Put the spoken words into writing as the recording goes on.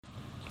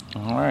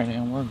Alright,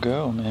 and we're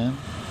go, man.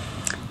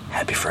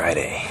 Happy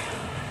Friday.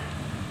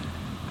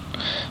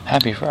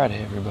 Happy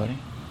Friday, everybody.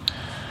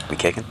 We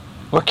kicking?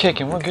 We're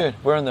kicking, we're good.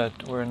 We're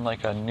in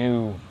like a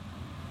new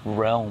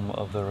realm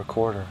of the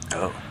recorder.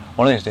 Oh.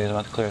 One of these days I'm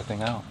about to clear the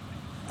thing out.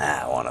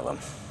 One of them.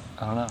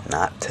 I don't know.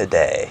 Not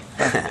today.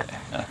 Not today.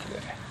 Not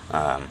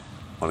today.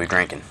 What are we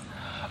drinking?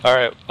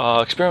 Alright,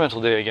 experimental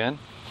day again.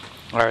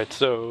 Alright,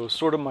 so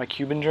sort of my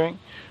Cuban drink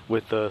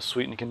with the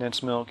sweetened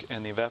condensed milk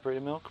and the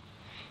evaporated milk.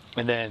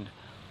 And then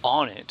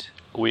on it,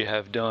 we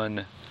have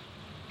done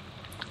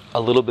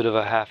a little bit of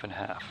a half and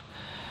half.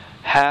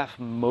 Half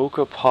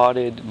mocha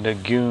potted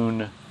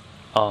Nagoon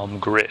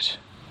grit,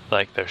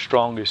 like their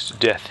strongest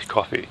death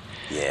coffee.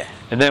 Yeah.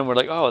 And then we're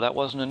like, oh, that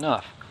wasn't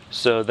enough.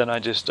 So then I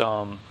just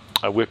I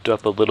whipped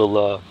up a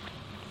little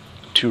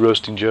two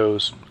roasting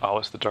joes. Oh,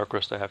 it's the dark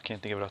roast I have. Can't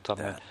think of it off the top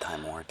of my head.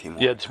 Timor.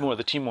 Yeah,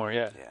 the Timor.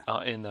 Yeah.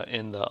 In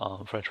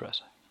the French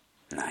press.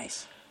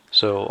 Nice.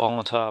 So all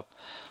on top.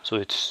 So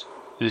this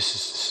is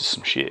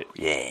some shit.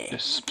 Yeah.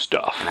 This is some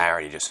stuff. And I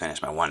already just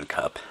finished my 1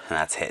 cup, and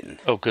that's hitting.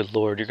 Oh, good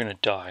Lord, you're gonna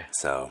die.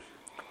 So,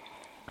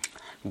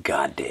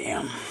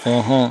 goddamn.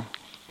 Oh,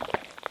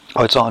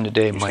 it's on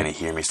today, You're just Mike. gonna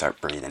hear me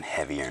start breathing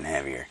heavier and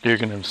heavier. You're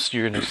gonna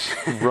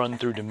run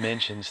through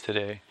dimensions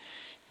today.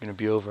 You're gonna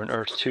be over in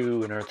Earth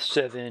 2 and Earth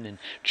 7 and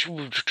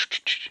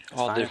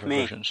all fine different with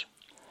me. versions.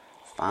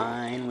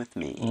 Fine with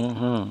me.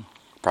 Mm-hmm.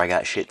 Probably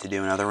got shit to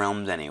do in other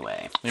realms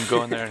anyway. You can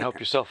go in there and help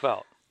yourself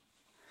out.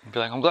 And be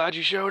like, I'm glad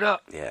you showed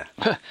up. Yeah.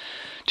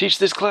 Teach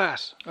this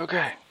class.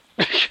 Okay.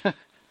 You're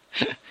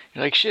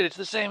like, shit, it's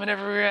the same in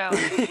every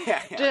reality.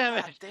 yeah. Damn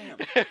it.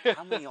 God damn.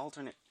 How many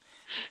alternate...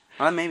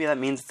 Well, maybe that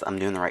means I'm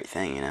doing the right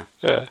thing, you know?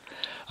 Yeah.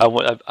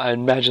 I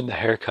imagine the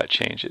haircut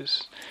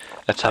changes.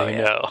 That's how you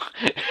know.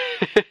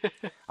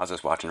 I was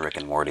just watching Rick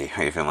and Morty.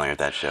 Are you familiar with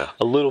that show?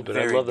 A little bit.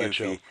 Very I love that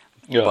goofy, show.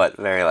 Yeah. But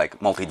very,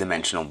 like,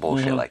 multi-dimensional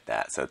bullshit like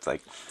that. So it's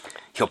like,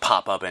 he'll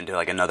pop up into,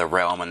 like, another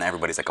realm and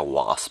everybody's like a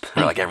wasp.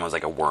 Or, like, everyone's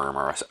like a worm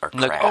or crab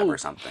like, oh. or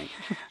something.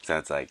 So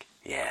it's like,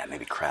 yeah,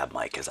 maybe Crab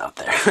Mike is out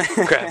there.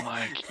 Crab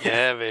Mike.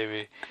 Yeah,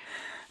 baby.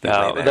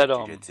 No, that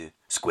jiu-jitsu.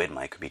 Squid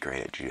Mike would be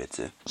great at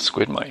jiu-jitsu.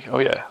 Squid Mike. Oh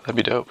yeah, that'd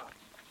be dope.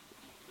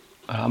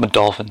 I'm a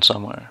dolphin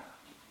somewhere,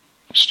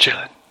 just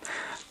chilling.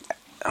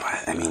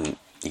 I mean,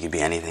 you could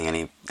be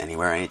anything,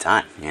 anywhere,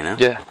 anytime, you know?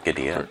 Yeah, Good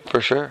to go.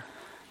 For sure.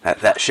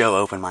 That show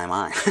opened my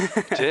mind.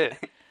 It did.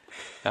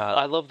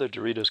 I love the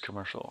Doritos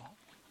commercial.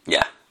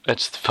 Yeah.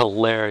 It's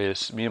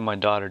hilarious. Me and my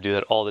daughter do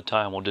that all the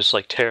time. We'll just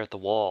like tear at the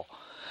wall,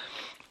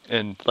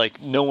 and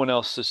like no one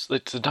else is.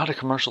 It's not a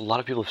commercial a lot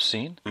of people have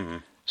seen,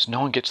 so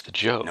no one gets the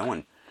joke. No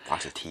one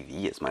watches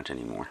TV as much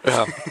anymore.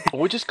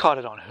 We just caught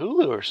it on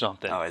Hulu or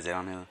something. Oh, is it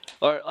on Hulu?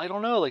 Or I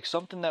don't know, like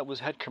something that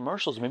had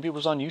commercials. Maybe it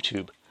was on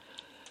YouTube.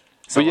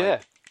 So, but yeah,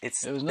 it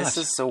was nuts.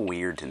 This is so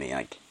weird to me.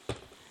 Like,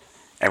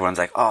 everyone's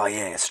like, "Oh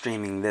yeah,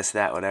 streaming this,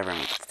 that, whatever." I'm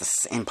like, it's the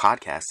same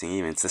podcasting.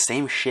 Even it's the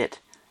same shit.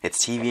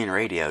 It's TV and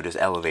radio, just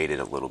elevated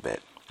a little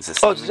bit. It's the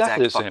same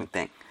exactly exact the fucking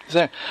thing.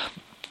 Exactly.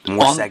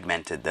 More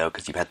segmented though,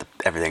 because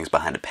everything's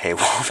behind a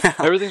paywall now.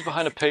 Everything's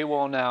behind a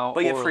paywall now.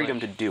 But you have freedom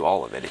to do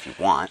all of it if you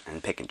want,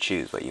 and pick and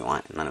choose what you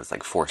want, and then it's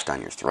like forced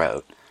down your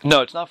throat.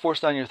 No, it's not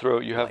forced down your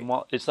throat. You have.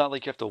 It's not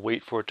like you have to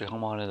wait for it to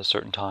come on at a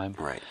certain time.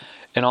 Right.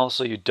 And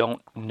also, you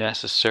don't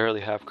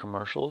necessarily have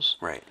commercials.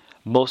 Right.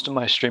 Most of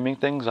my streaming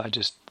things, I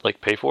just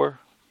like pay for.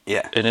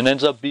 Yeah. And it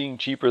ends up being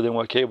cheaper than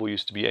what cable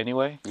used to be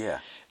anyway. Yeah.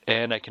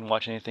 And I can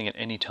watch anything at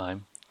any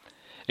time.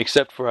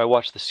 Except for I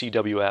watch the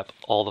CW app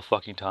all the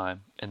fucking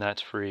time, and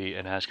that's free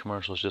and has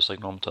commercials just like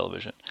normal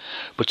television.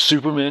 But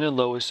Superman and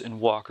Lois and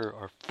Walker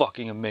are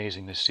fucking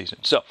amazing this season.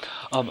 So,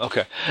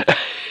 okay.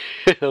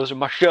 Those are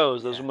my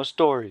shows. Those are my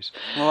stories.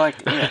 Well, like,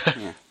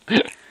 yeah.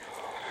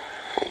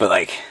 But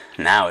like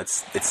now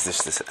it's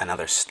just this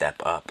another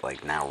step up.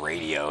 Like now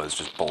radio is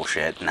just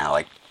bullshit. Now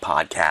like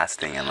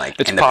podcasting and like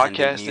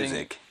independent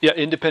music. Yeah,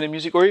 independent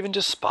music, or even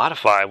just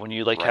Spotify when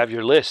you like have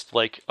your list.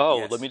 Like,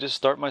 let me just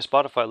start my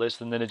Spotify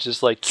list, and then it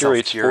just like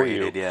curates for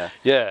you.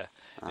 Yeah.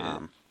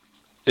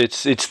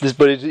 It's this,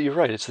 but you're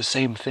right. It's the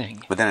same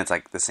thing. But then it's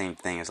like the same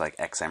thing as like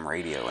XM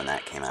Radio when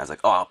that came out. I was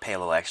like, I'll pay a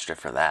little extra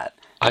for that,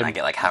 and I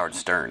get like Howard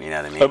Stern. You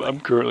know what I mean? I'm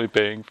currently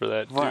paying for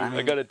that. Well, dude.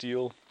 I got a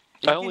deal.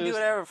 You can do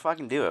whatever,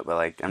 fucking do it. But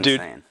like, I'm just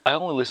saying. I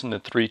only listen to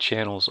 3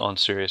 channels on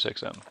Sirius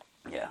XM.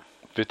 Yeah.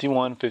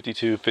 51,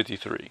 52,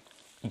 53.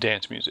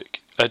 Dance music.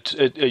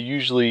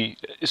 Usually,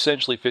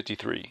 essentially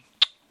 53.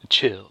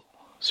 Chill.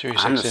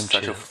 Sirius I'm XM just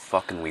such chill. a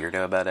fucking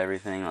weirdo about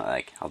everything.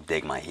 Like, I'll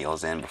dig my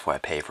heels in before I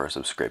pay for a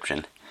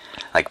subscription.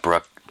 Like,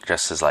 Brooke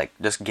just is like,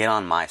 just get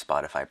on my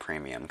Spotify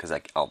Premium. Because,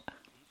 like,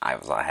 I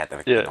had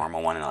the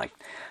normal one and, like,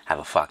 have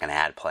a fucking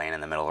ad playing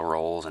in the middle of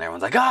rolls. And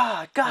everyone's like,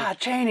 God,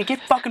 Cheney, get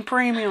fucking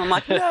Premium. I'm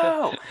like,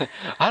 no.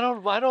 I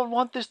don't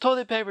want this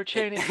toilet paper,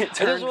 Cheney.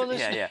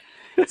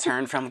 It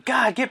turned from,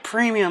 God, get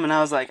Premium. And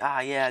I was like,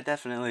 yeah,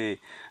 definitely.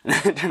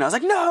 And I was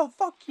like, no,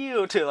 fuck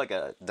you. To like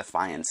a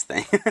defiance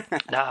thing.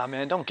 Nah,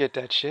 man, don't get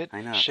that shit.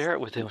 I know. Share it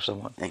with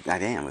someone. I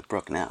am with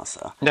Brooke now,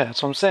 so. Yeah,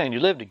 that's what I'm saying. You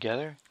live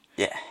together.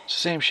 Yeah. It's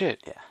the same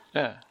shit. Yeah.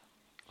 Yeah.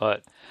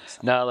 But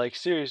now, like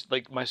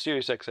my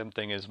Sirius XM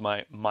thing is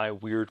my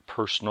weird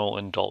personal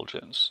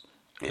indulgence.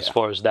 Yeah. As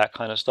far as that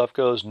kind of stuff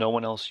goes, no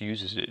one else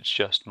uses it. It's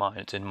just mine.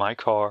 It's in my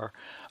car.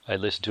 I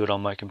listen to it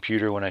on my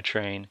computer when I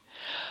train.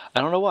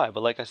 I don't know why,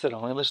 but like I said, I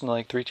only listen to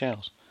like 3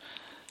 channels.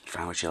 You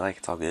find what you like.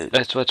 It's all good.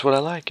 That's what I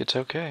like. It's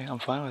okay. I'm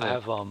fine with it. I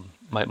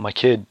have my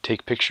kid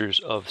take pictures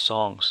of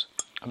songs.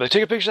 I'm like,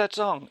 take a picture of that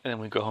song, and then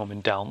we go home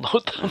and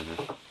download them.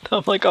 Mm-hmm.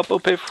 I'm like, I'll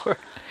pay for it.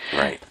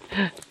 Right.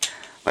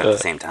 But at the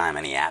same time,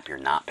 any app you're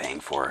not paying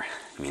for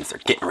means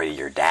they're getting rid of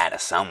your data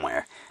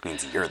somewhere. It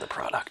means you're the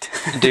product.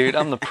 Dude,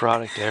 I'm the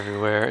product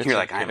everywhere. You're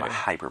like, okay. I'm a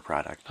hyper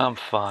product. I'm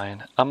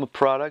fine. I'm a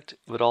product,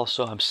 but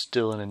also I'm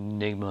still an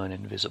enigma and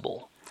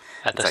invisible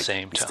at the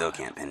same time. You still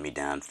can't pin me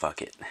down.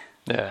 Fuck it.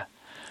 Yeah.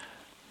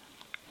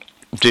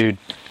 Dude,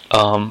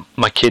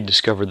 my kid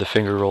discovered the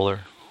finger roller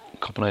a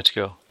couple nights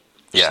ago.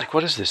 She's like,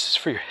 what is this? Is this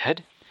for your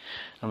head?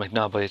 I'm like,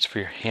 no, but it's for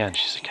your hand.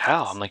 She's like,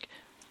 how? I'm like,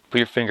 put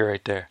your finger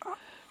right there.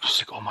 She's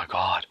like, oh my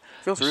God.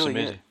 Feels really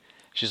amazing. Good.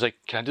 She's like,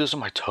 can I do this on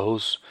my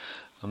toes?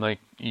 I'm like,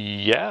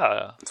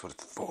 yeah. That's what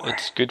it's for.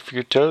 It's good for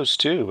your toes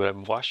too, but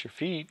wash your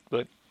feet.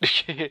 But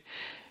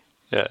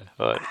yeah,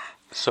 but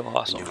so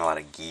awesome. I'm doing a lot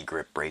of gi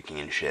grip breaking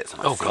and shit. So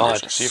oh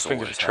God, see, your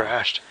fingers are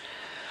trashed.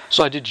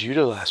 So I did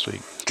judo last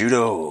week.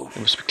 Judo.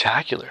 It was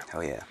spectacular.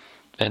 Hell yeah.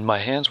 And my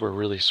hands were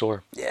really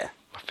sore. Yeah.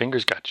 My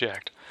fingers got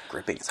jacked.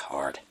 Gripping is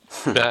hard.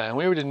 Yeah, and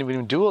we didn't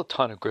even do a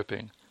ton of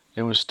gripping.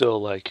 It was still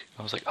like,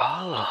 I was like,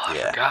 oh, I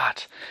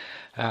forgot.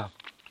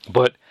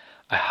 But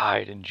I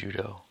hide in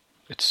judo.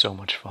 It's so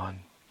much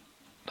fun.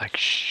 Like,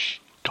 shh,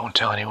 don't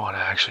tell anyone I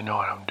actually know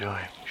what I'm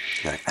doing.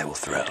 Shh. Like, I will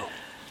throw.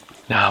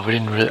 No, we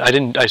didn't really.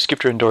 I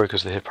skipped her indoor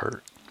because the hip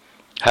hurt.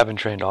 Haven't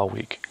trained all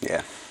week.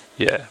 Yeah.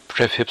 Yeah,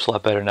 hip's a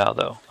lot better now,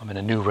 though. I'm in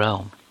a new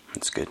realm.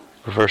 That's good.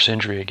 Reverse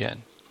injury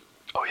again.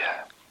 Oh,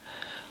 yeah.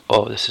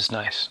 Oh, this is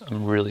nice.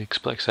 I'm really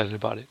excited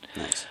about it.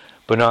 Nice.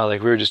 But no,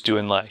 like, we were just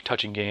doing, like,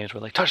 touching games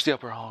where, like, touch the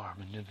upper arm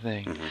and the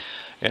thing. Mm-hmm.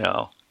 You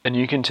know? And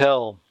you can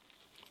tell,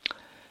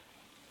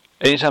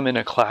 anytime in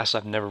a class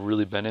I've never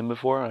really been in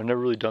before, I've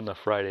never really done the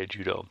Friday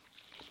judo,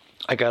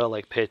 I gotta,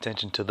 like, pay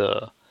attention to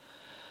the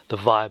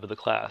vibe of the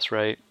class,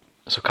 right?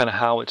 So kind of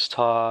how it's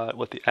taught,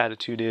 what the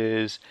attitude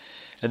is.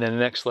 And then the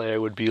next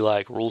layer would be,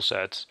 like, rule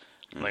sets.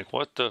 Mm-hmm. Like,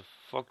 what the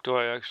fuck do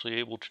I actually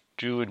able to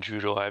do in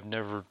judo? I've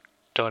never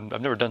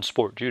done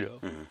sport judo.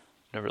 Mm-hmm.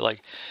 Never,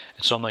 like,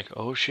 and so I'm like,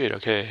 oh shit,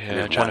 okay.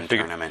 I'm trying to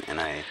figure tournament and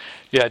I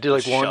did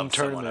like one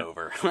tournament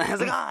over. I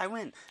was like, I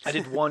win. I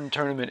did one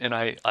tournament and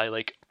I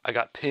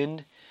got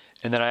pinned,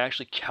 and then I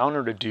actually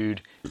countered a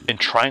dude and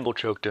triangle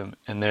choked him,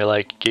 and they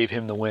like gave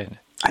him the win.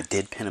 I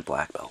did pin a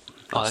black belt.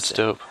 That's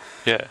dope.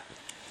 Yeah.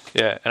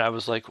 Yeah, and I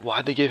was like,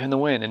 why'd they give him the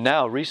win? And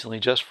now, recently,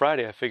 just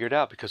Friday, I figured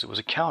out because it was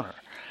a counter.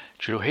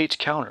 Judo hates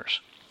counters.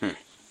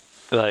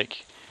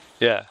 Like,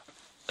 yeah.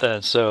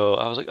 And so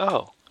I was like,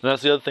 oh. And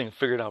that's the other thing,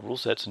 figured out rule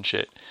sets and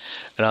shit.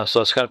 And so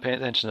I was kind of paying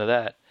attention to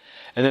that.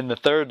 And then the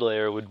third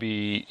layer would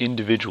be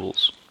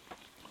individuals,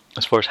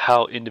 as far as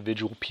how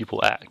individual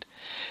people act.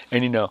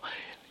 And, you know,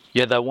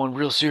 you had that one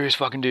real serious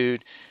fucking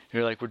dude.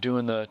 You're like, we're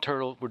doing this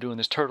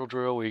turtle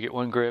drill where you get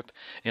one grip.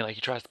 And you're like,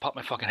 he tries to pop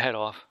my fucking head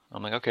off.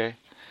 I'm like, okay.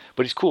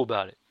 But he's cool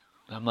about it.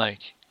 I'm like,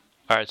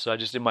 all right, so I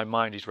just, in my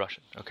mind, he's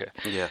Russian. Okay.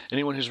 Yeah.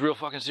 Anyone who's real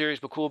fucking serious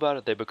but cool about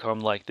it, they become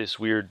like this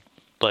weird,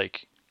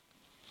 like,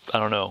 I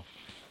don't know,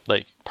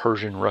 like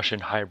Persian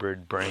Russian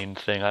hybrid brain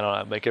thing. I don't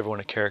know. Make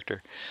everyone a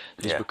character.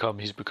 He's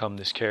become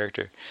this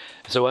character.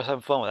 So I was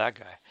having fun with that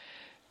guy.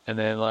 And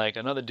then like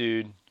another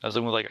dude, I was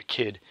living with like a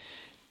kid.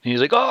 And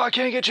he's like, oh, I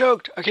can't get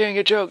choked.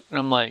 And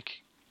I'm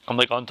like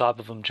on top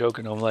of him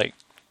choking. I'm like,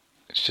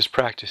 it's just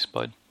practice,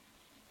 bud.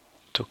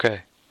 It's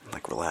okay.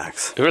 Like,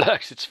 relax.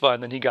 Relax, it's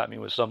fine. Then he got me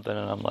with something,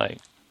 and I'm like,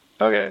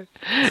 okay.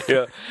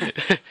 Yeah.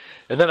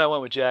 And then I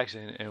went with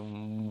Jackson,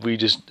 and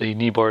he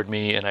knee-barred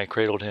me, and I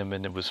cradled him,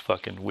 and it was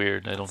fucking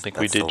weird. I don't think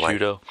we did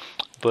judo.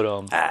 But,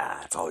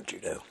 it's all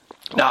judo.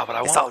 No,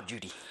 but it's all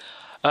Judy.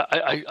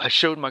 I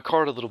showed my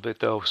card a little bit,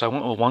 though, so I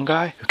went with one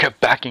guy who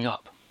kept backing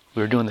up.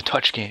 We were doing the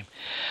touch game.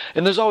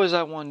 And there's always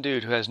that one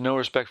dude who has no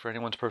respect for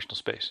anyone's personal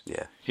space.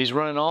 Yeah. He's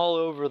running all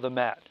over the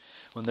mat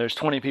when there's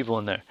 20 people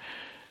in there.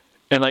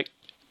 And, like,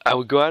 I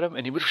would go at him,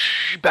 and he would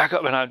back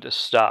up, and I'd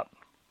just stop.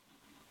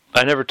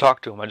 I never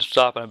talked to him. I'd just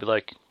stop, and I'd be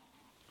like,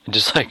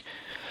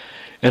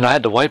 and I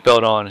had the white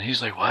belt on, and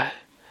he's like, what?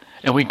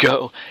 And we'd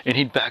go, and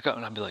he'd back up,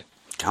 and I'd be like,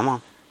 come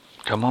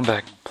on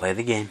back. Play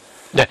the game.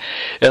 Yeah.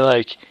 And,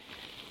 like,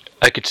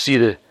 I could see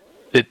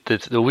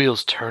the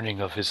wheels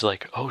turning of his,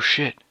 like, oh,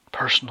 shit,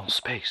 personal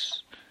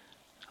space.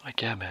 I'm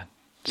like, yeah, man,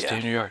 stay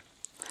in your yard.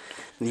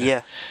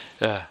 Yeah.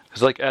 Yeah.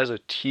 Because, like, as a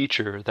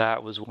teacher,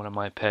 that was one of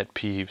my pet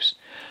peeves.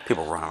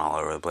 People run all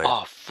over the place.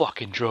 Oh,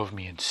 fucking drove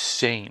me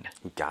insane.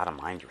 You gotta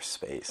mind your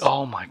space.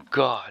 Oh, my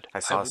God. I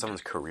saw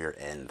someone's career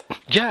end.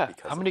 Yeah.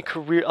 How many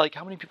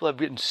people have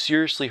gotten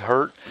seriously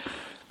hurt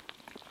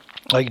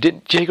Like,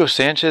 didn't Diego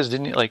Sanchez,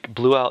 didn't he, like,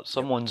 blew out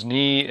someone's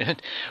knee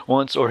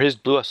once, or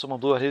someone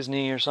blew out his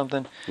knee or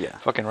something? Yeah.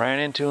 Fucking ran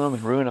into him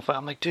and ruined a fight.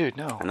 I'm like, dude,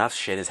 no. Enough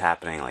shit is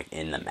happening, like,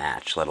 in the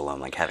match, let alone,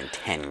 like, having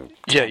 10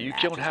 Yeah, you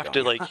don't matches have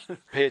to, going like, on.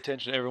 pay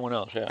attention to everyone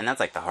else, yeah. And that's,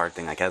 like, the hard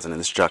thing, like, as an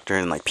instructor,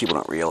 and, like, people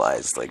don't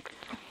realize, like,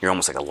 you're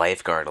almost like a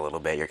lifeguard a little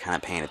bit. You're kind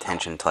of paying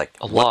attention to, like,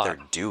 what they're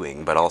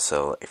doing, but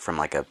also from,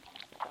 like, a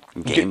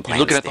game plan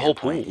You're looking at standpoint. the whole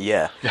pool.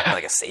 Yeah.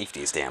 Like a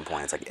safety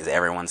standpoint. It's like, is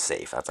everyone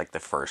safe? That's, like, the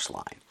first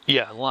line.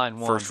 Yeah, line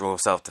one. First rule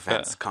of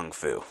self-defense, kung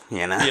fu,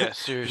 you know? Yeah,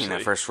 seriously. You know,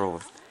 first rule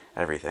of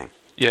everything.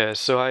 Yeah,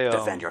 so I...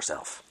 Defend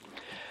yourself.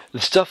 The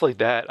stuff like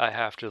that, I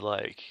have to,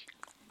 like,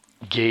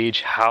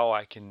 gauge how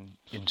I can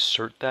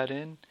insert that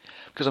in.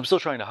 Because I'm still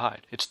trying to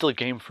hide. It's still a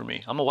game for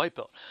me. I'm a white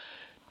belt.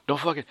 Don't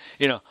fucking,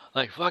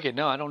 like, fuck it.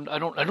 No, I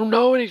don't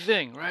know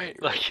anything,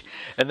 right? Like,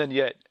 and then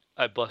yet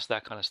I bust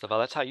that kind of stuff out.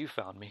 That's how you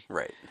found me.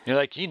 Right. You're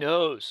like, he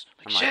knows.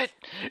 Like, shit.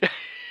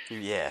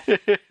 Yeah.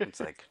 It's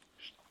like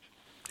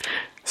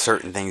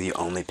certain things you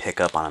only pick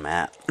up on a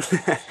mat.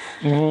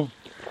 Mm-hmm.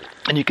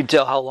 And you can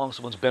tell how long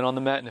someone's been on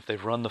the mat and if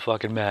they've run the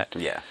fucking mat.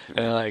 Yeah.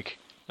 And like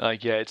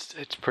yeah, it's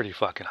pretty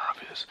fucking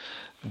obvious.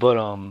 But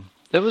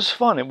it was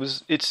fun.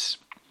 It's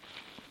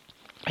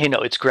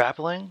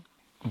grappling,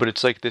 but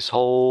it's like this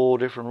whole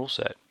different rule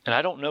set. And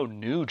I don't know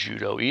new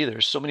judo either.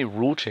 There's so many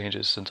rule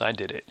changes since I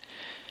did it.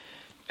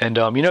 And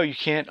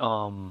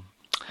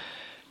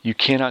you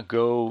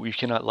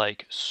cannot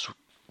like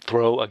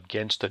throw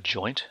against a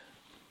joint.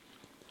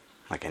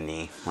 Like a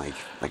knee, like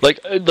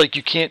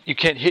you can't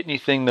hit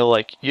anything though.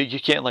 Like you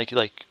can't like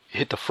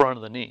hit the front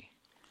of the knee.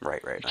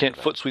 Right. You can't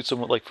foot sweep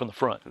someone like from the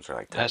front.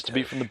 Like it has to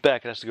be from the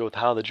back. It has to go with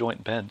how the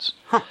joint bends.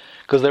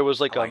 Because there was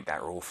like I like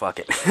that rule. Fuck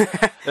it.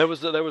 there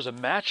was a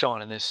match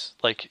on in this,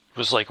 like, it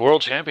was like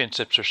World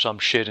Championships or some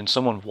shit, and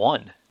someone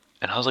won.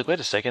 And I was like, wait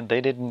a second,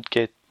 they didn't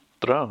get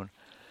thrown.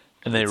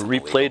 And they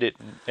replayed it,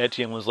 and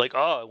Etienne was like,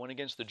 oh, I went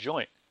against the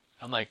joint.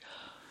 I'm like,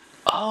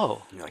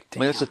 oh. You're like, I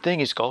mean, that's a thing.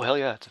 He's like, oh, hell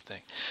yeah, that's a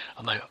thing.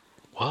 I'm like,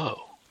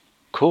 whoa,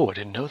 cool, I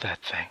didn't know that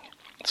thing.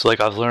 It's like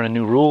I've learned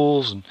new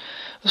rules, and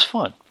it's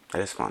fun.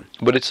 It is fun.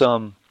 But it's,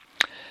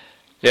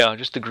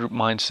 just the group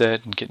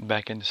mindset and getting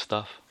back into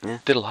stuff. Yeah.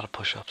 Did a lot of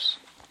push-ups.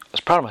 I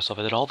was proud of myself.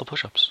 I did all the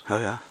push-ups. Oh,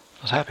 yeah.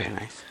 I was happy.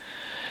 Nice.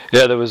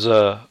 Yeah, there was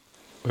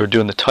we were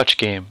doing the touch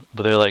game,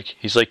 but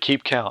he's like,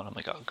 keep count. I'm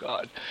like, oh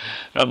god.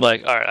 And I'm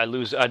like, all right, I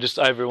lose.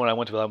 Everyone I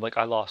went to, I'm like,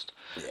 I lost.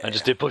 Yeah, I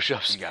just did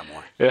push-ups. You got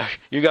more. Yeah,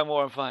 you got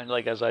more. I'm fine.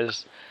 Like, as I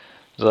just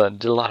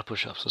did a lot of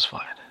push-ups. It's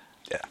fine.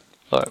 Yeah.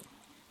 But,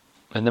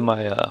 and then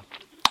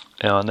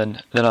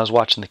and then I was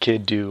watching the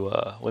kid do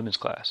women's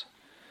class,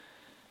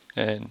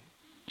 and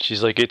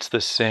she's like, it's the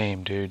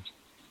same, dude.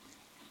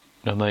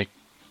 And I'm like,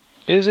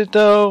 is it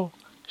though?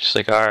 She's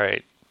like, all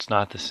right, it's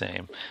not the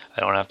same.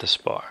 I don't have to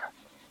spar.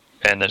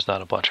 And there's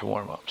not a bunch of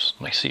warm-ups.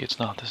 I'm like, see, it's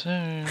not the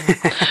same.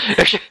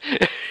 See,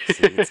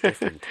 it's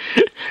different.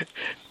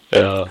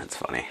 Yeah. That's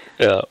funny.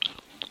 Yeah.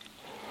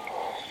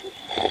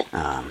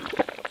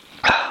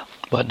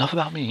 But enough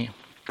about me.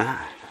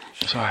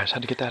 Sorry, I just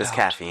had to get that this out.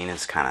 This caffeine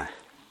is kind of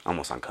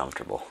almost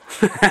uncomfortable.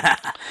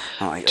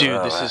 I'm like,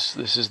 dude, this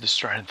is the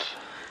strength.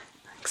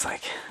 It's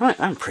like,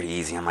 I'm pretty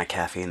easy on my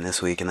caffeine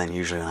this week, and then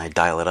usually when I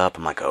dial it up,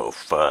 I'm like, oh,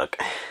 fuck.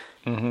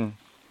 Mm-hmm.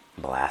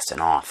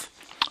 Blasting off.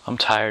 I'm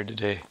tired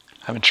today.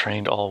 I haven't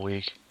trained all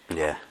week.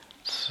 Yeah.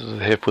 So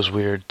the hip was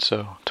weird,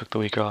 so took the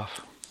week off.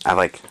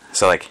 I've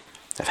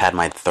had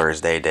my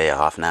Thursday day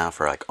off now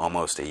for like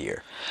almost a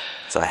year.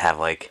 So I have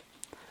like...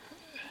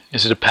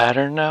 Is it a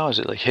pattern now? Is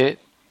it like hit?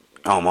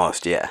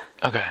 Almost, yeah.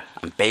 Okay.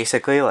 I'm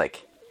basically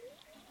like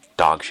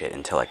dog shit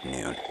until like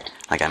noon.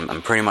 Like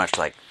I'm pretty much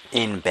like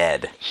in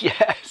bed.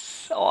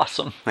 Yes.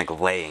 Awesome. Like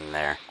laying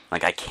there.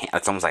 Like I can't,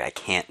 it's almost like I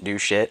can't do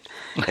shit.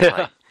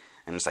 Like,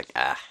 I'm just like,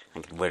 I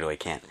literally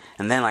can't.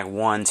 And then like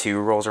 1, 2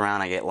 rolls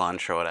around, I get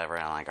lunch or whatever,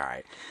 and I'm like,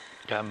 alright.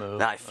 Gotta move.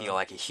 Then I feel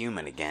like a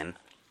human again.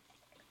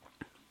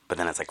 But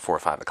then it's like 4 or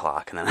 5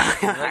 o'clock, and then I'm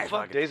like, alright,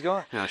 fuck, day's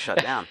gone.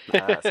 Shut down. So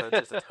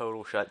it's just a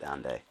total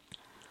shutdown day.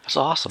 That's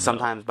awesome.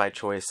 Sometimes by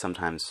choice,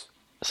 sometimes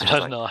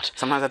not.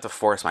 Sometimes I have to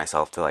force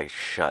myself to like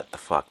shut the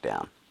fuck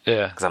down.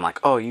 Yeah. Because I'm like,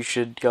 oh, you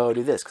should go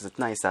do this because it's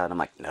nice out. And I'm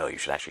like, no, you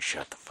should actually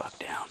shut the fuck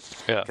down.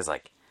 Yeah. Because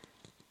like,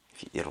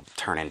 it'll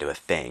turn into a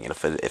thing.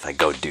 If I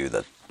go do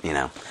the,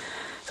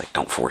 it's like,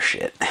 don't force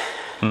shit.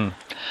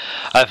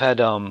 I've had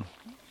to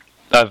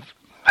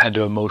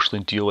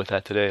emotionally deal with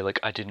that today. Like,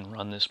 I didn't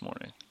run this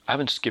morning. I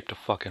haven't skipped a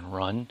fucking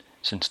run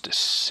since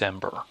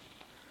December.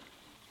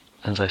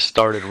 Since I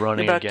started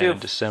running again in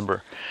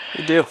December.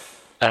 You do.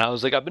 And I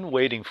was like, I've been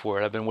waiting for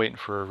it. I've been waiting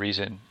for a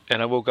reason.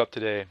 And I woke up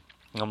today,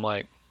 and I'm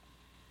like,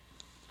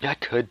 yeah, I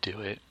could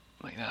do it.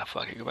 I'm like, nah,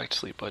 fuck it, go back to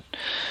sleep, but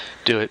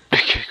do it.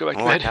 Go back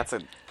to bed. That's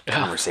a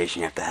conversation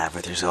you have to have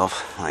with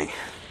yourself, like,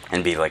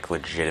 and be like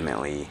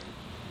legitimately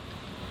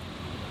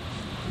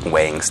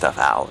weighing stuff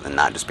out and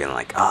not just being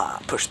like,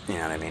 push, you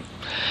know what I mean?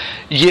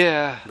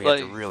 Yeah. You have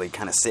to really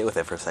kind of sit with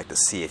it for a sec to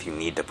see if you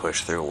need to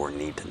push through or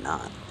need to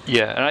not.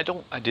 Yeah, and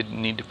I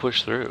didn't need to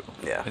push through.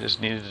 Yeah. I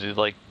just needed to,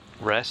 like,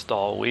 rest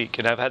all week.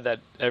 And I've had that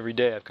every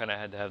day. I've kind of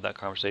had to have that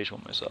conversation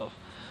with myself.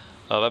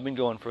 I've been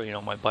going for,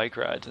 my bike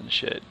rides and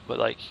shit, but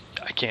like,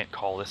 I can't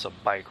call this a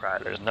bike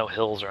ride. There's no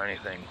hills or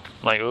anything.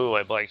 Like, ooh,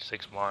 I biked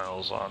 6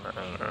 miles on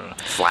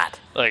flat.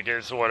 Like,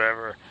 it's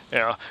whatever,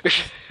 A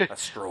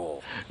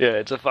stroll. Yeah,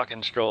 it's a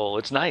fucking stroll.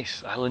 It's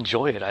nice. I'll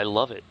enjoy it. I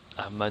love it.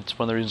 It's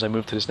one of the reasons I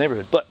moved to this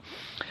neighborhood. But,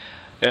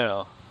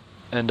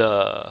 and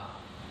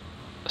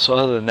so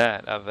other than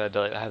that, I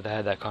have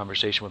had that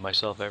conversation with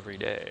myself every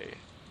day.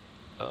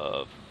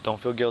 Of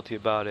don't feel guilty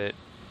about it.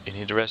 You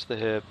need to rest the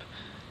hip.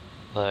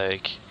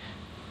 Like,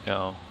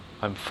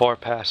 I'm far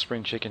past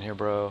spring chicken here,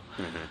 bro.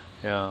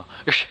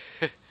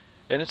 Mm-hmm.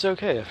 And it's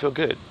okay. I feel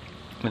good.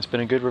 It's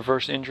been a good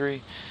reverse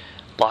injury.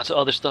 Lots of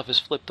other stuff has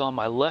flipped on.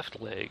 My left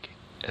leg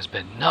has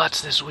been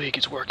nuts this week.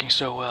 It's working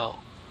so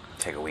well.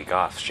 Take a week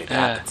off. Shit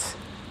happens.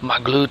 My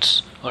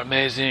glutes are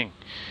amazing.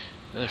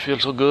 They feel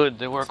so good.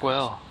 They work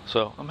well.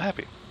 So I'm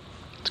happy.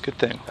 It's a good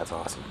thing. That's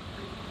awesome.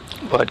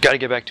 But got to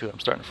get back to it. I'm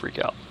starting to freak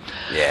out.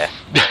 Yeah.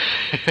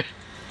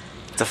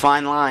 It's a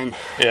fine line.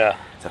 Yeah.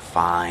 It's a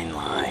fine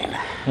line.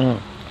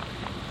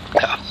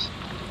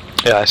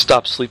 Yeah, I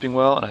stop sleeping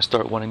well and I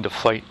start wanting to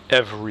fight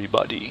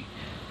everybody.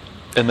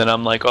 And then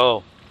I'm like,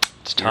 oh,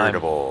 it's time.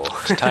 Irritable.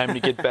 It's time to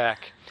get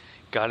back.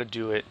 Gotta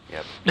do it.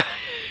 Yep.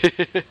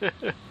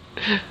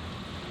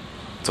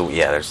 So,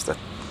 yeah, there's the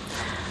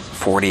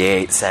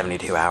 48,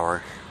 72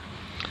 hour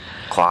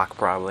clock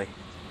probably.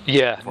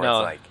 Yeah, before no.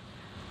 It's like,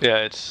 yeah,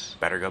 it's...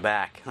 better go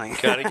back.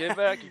 Like, gotta get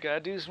back. You gotta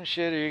do some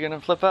shit or you're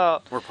gonna flip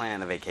out. We're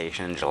planning a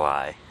vacation in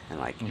July. And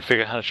like, you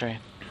figure out how to train?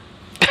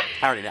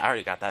 I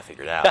already got that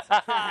figured out.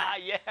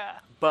 Yeah.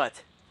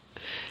 But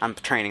I'm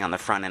training on the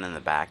front end and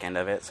the back end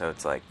of it, so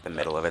it's like the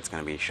middle of it's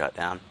going to be shut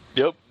down.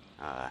 Yep.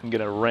 I'm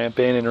going to ramp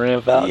in and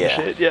ramp out yeah.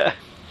 and shit, yeah.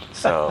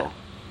 So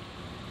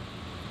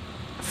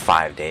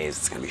 5 days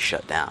it's going to be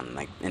shut down,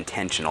 like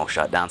intentional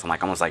shutdown. So I'm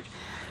like almost like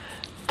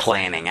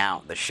planning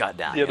out the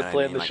shutdown. You have to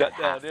plan the like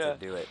shutdown, I have yeah. to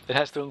do it. It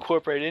has to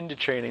incorporate into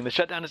training. The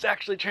shutdown is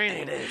actually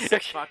training. It is.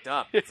 It's fucked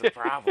up. It's a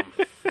problem.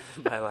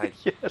 But like,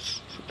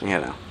 yes.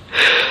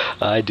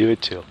 I do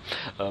it too.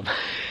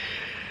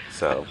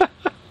 So,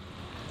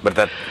 but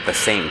at the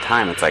same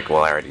time, it's like,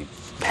 well, I already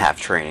have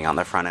training on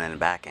the front end and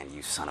back end,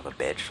 you son of a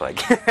bitch.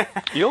 Like,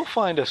 you'll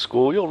find a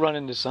school, you'll run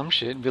into some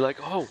shit and be like,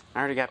 oh. I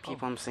already got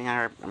people I'm seeing.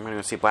 I'm going to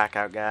go see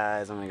Blackout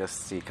guys. I'm going to go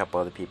see a couple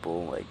other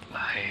people. Like,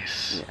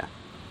 nice. Yeah.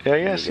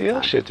 Yeah, see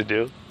other shit to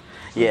do.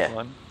 Yeah.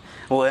 Fun.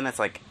 Well, then it's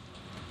like,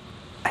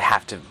 I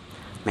have to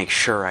make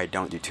sure I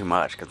don't do too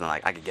much, because then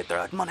like I could get there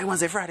like Monday,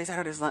 Wednesday, Friday,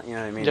 Saturday, Sunday, you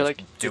know what I mean? Yeah,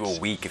 like, do a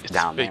week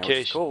down there, which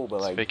is cool,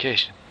 but like, it's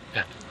vacation.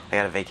 Yeah. I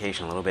got a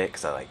vacation a little bit,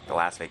 because like the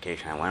last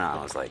vacation I went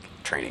on was like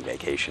training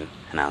vacation,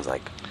 and I was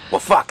like, well,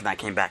 fuck, and I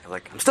came back, I was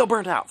like, I'm still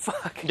burnt out,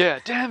 fuck. Yeah,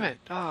 damn it.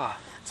 Ah.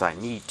 So I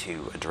need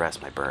to address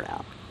my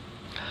burnout.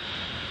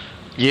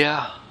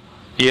 Yeah,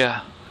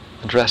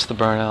 address the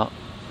burnout.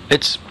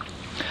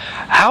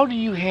 How do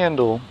you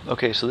handle,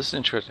 okay, so this is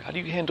interesting, how do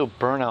you handle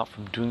burnout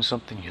from doing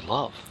something you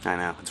love? I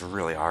know, it's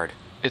really hard.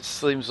 It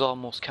seems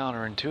almost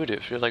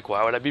counterintuitive. You're like,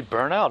 why would I be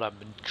burnt out? I'm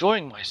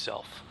enjoying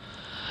myself.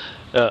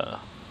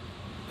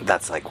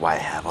 That's like why I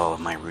have all of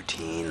my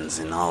routines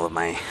and all of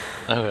my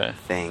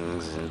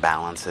things and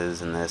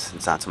balances and this.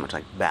 It's not so much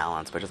like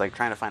balance, but just like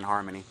trying to find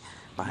harmony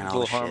behind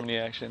all the shit. A little harmony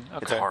action.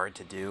 Okay. It's hard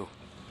to do,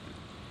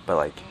 but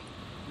like,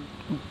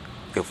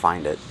 you'll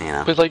find it, you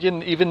know. But like,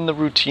 even the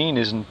routine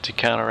isn't to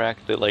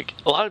counteract that. Like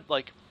a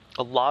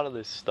lot of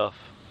this stuff,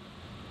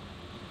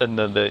 and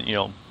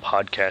the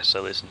podcasts I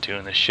listen to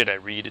and the shit I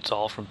read, it's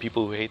all from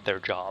people who hate their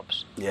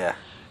jobs. Yeah.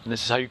 And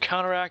this is how you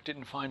counteract it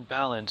and find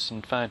balance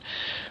and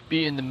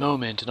be in the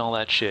moment and all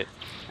that shit.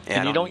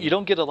 Yeah, and you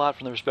don't get a lot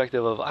from the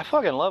perspective of, I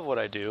fucking love what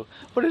I do,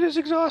 but it is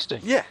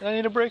exhausting. Yeah. And I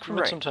need a break from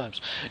it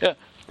sometimes. Yeah.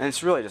 And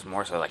it's really just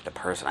more so like the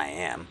person I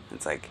am.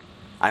 It's like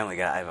I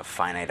have a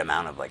finite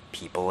amount of like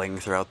peopling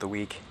throughout the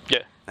week.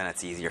 Yeah. Then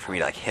it's easier for me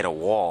to like hit a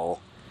wall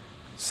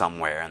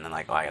somewhere and then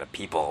like, I gotta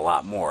people a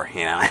lot more,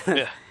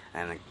 Yeah.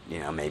 And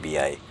maybe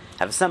I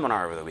have a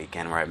seminar over the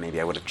weekend where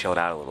maybe I would have chilled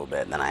out a little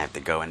bit, and then I have to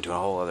go into a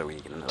whole other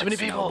week and too many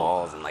people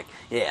balls and like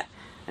and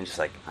just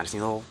like I just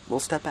need a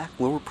little step back,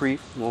 a little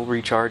reprieve, a little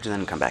recharge, and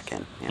then come back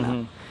in.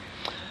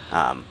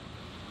 Mm-hmm.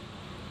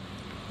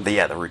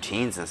 The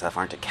routines and stuff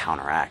aren't to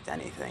counteract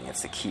anything;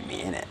 it's to keep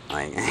me in it.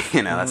 Like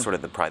that's sort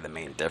of probably the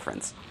main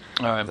difference.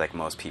 All right. Like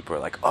most people are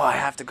like, oh, I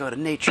have to go to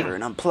nature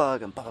and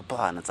unplug and blah blah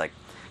blah, and it's like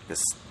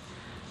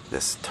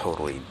this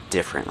totally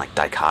different like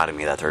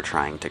dichotomy that they're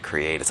trying to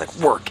create. It's like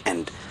work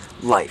and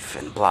life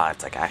and blah.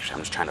 It's like, actually,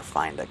 I'm just trying to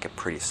find like a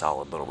pretty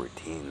solid little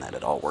routine that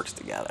it all works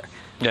together.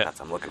 Yeah.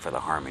 I'm looking for the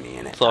harmony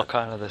in it. It's all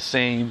kind of the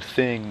same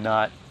thing,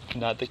 not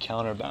the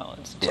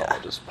counterbalance. It's all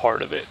just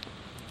part of it.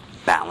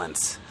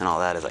 Balance and all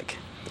that is like,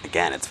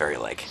 again, it's very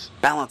like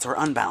balance or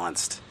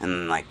unbalanced,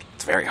 and like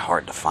it's very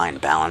hard to find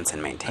balance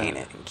and maintain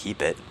it and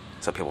keep it.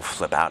 So people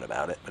flip out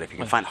about it. But if you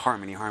can find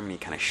harmony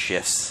kind of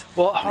shifts.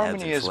 Well,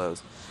 harmony is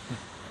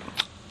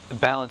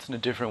balance in a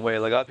different way.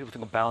 Like a lot of people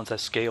think of balance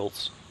as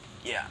scales.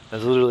 Yeah.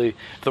 It's literally,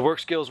 if the work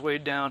scale's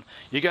weighed down,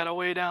 you gotta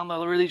weigh down the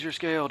leisure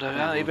scale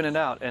to even it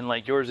out. And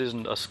like yours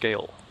isn't a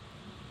scale.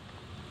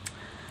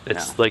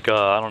 It's like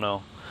I don't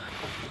know.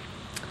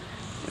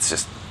 It's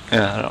just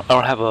Yeah, I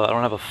don't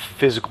have a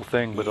physical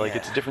thing, but like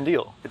it's a different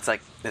deal. It's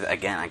like,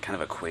 again, I kind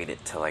of equate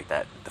it to like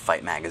the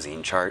Fight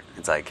magazine chart.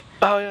 It's like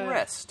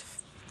rest,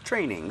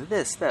 training,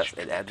 this, that.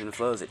 It ebbs and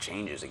flows. It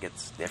changes. It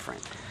gets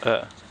different.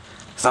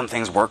 Some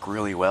things work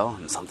really well,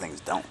 and some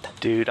things don't.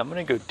 Dude, I'm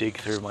gonna go dig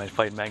through my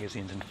Fight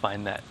magazines and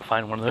find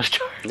one of those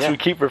charts. Yeah. We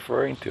keep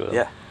referring to it.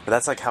 Yeah, but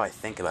that's like how I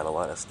think about a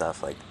lot of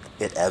stuff. Like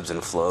it ebbs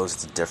and flows.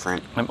 It's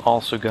different. I'm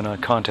also gonna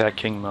contact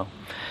King Mo.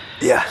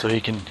 Yeah. So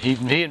he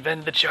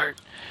invented the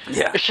chart.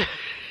 Yeah.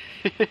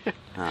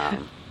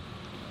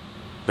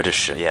 But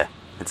it's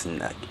it's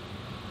it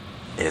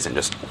isn't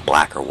just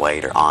black or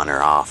white or on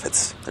or off.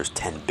 There's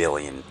 10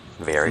 billion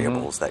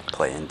variables that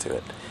play into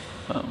it.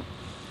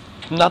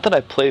 Not that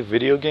I play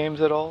video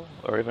games at all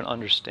or even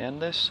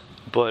understand this,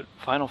 but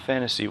Final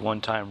Fantasy one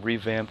time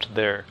revamped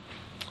their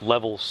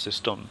level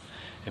system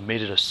and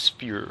made it a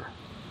sphere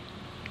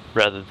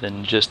rather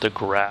than just a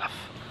graph.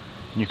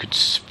 And you could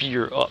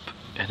sphere up.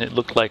 And it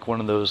looked like one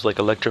of those like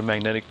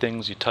electromagnetic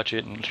things. You touch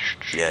it and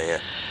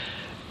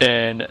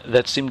and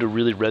that seemed to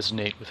really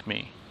resonate with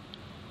me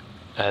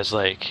as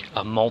like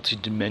a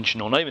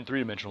multi-dimensional, not even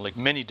three-dimensional, like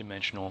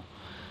many-dimensional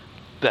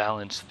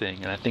balance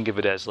thing. And I think of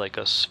it as like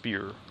a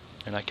sphere,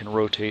 and I can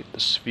rotate the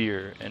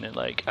sphere, and it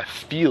like I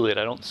feel it.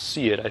 I don't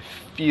see it. I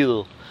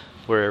feel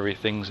where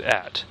everything's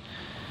at,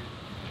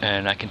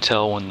 and I can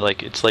tell when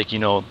like it's like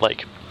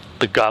like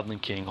the Goblin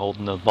King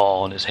holding the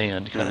ball in his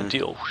hand kind of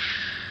deal.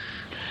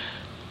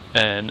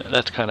 And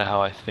that's kind of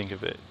how I think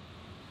of it.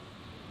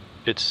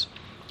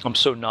 I'm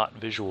so not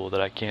visual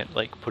that I can't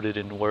like put it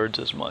in words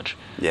as much.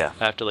 Yeah.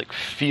 I have to like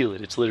feel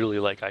it. It's literally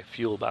like I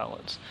feel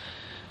balance.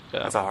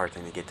 That's a hard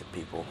thing to get to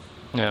people.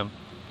 Yeah.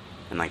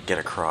 And like get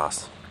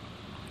across.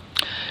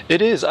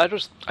 It is. I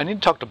need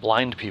to talk to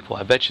blind people.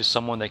 I bet you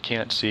someone that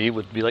can't see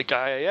would be like,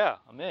 yeah,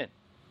 I'm in.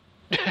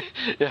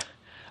 Yeah.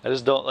 I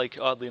just don't, like,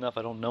 oddly enough,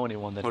 I don't know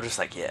anyone that... Well, just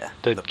like,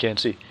 that can't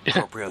see.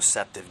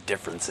 Proprioceptive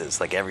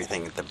differences, like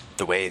everything,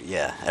 the way,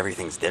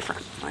 everything's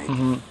different. Like,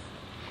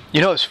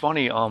 You know, it's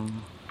funny,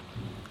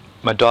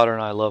 my daughter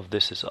and I love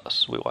This Is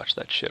Us. We watch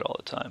that shit all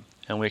the time.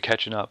 And we're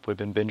catching up. We've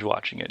been binge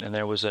watching it. And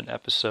there was an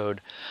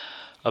episode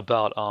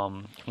about,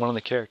 one of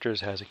the characters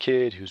has a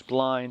kid who's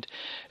blind,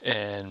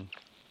 and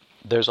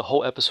there's a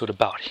whole episode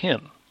about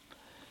him.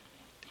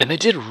 And they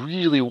did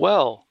really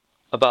well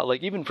about,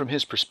 like, even from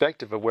his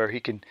perspective of where he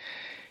can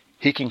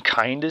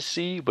kind of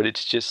see, but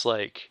it's just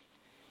like,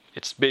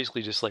 it's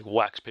basically just like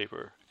wax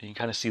paper. You can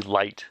kind of see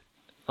light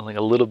and like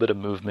a little bit of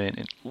movement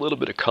and a little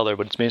bit of color,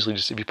 but it's basically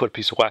just if you put a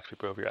piece of wax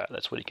paper over your eye,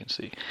 that's what you can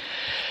see.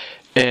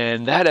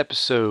 And that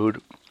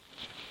episode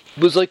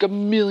was like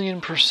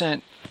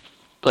 1,000,000%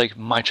 like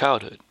my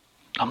childhood.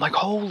 I'm like,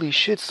 holy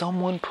shit,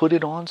 someone put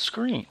it on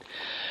screen.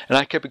 And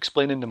I kept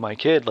explaining to my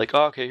kid, like,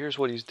 oh, okay, here's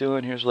what he's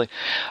doing. Here's like,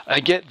 I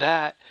get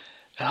that.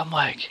 And I'm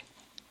like,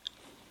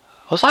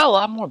 was I a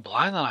lot more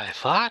blind than I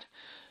thought?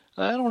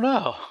 I don't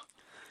know.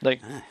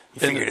 Like, you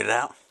figured it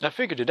out? I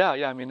figured it out,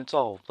 yeah. I mean, it's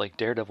all like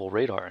Daredevil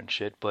radar and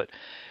shit, but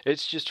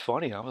it's just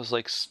funny. I was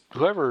like,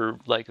 whoever,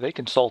 like, they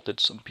consulted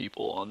some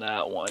people on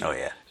that one. Oh,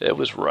 yeah. It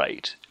was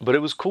right. But it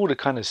was cool to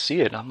kind of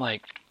see it. And I'm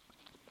like,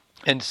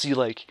 and see,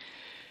 like,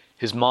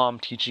 his mom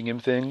teaching him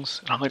things.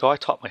 And I'm like, oh, I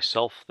taught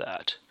myself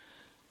that.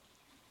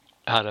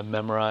 How to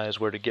memorize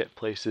where to get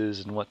places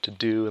and what to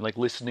do, and like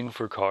listening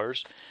for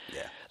cars.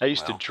 Yeah. I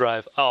used to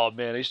drive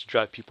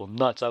people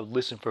nuts. I would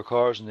listen for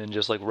cars and then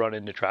just like run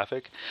into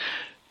traffic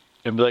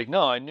and be like,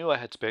 no, I knew I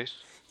had space.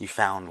 You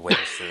found ways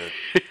to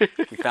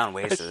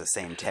the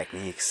same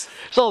techniques.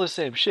 It's all the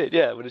same shit,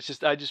 yeah, but it's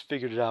just I just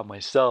figured it out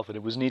myself, and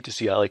it was neat to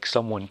see how like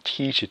someone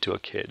teach it to a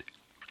kid.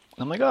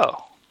 I'm like,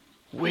 oh,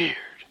 weird.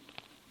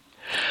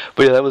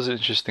 But yeah, that was an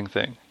interesting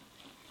thing.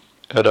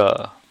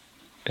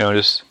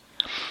 Just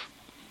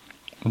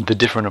the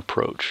different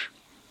approach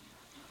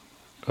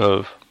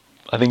of,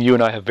 I think you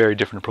and I have very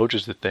different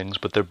approaches to things,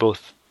 but they're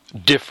both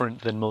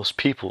different than most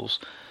people's.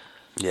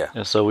 Yeah.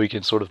 And so we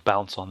can sort of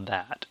bounce on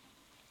that.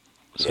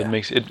 So it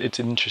makes it's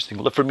an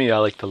interesting. For me, I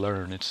like to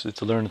learn. It's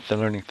a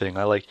learning thing.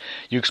 I like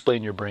you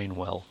explain your brain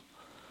well.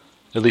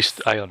 At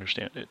least I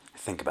understand it. I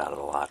think about it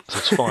a lot. So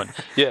it's fun.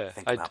 Yeah. I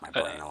think about my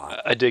brain a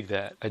lot. I dig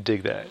that. I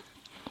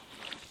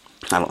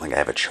don't think I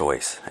have a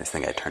choice. I just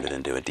think I turned it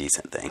into a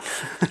decent thing.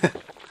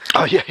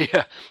 Oh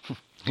yeah.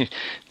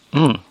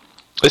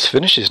 This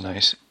finish is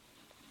nice.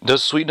 It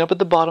does sweeten up at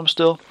the bottom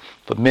still,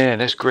 but man,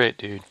 that's great,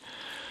 dude.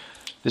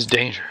 This is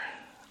danger.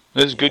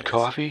 This is good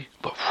coffee,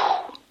 but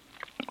whew.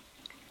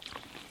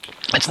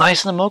 It's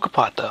nice in the mocha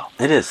pot though.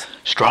 It is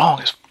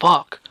strong as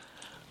fuck,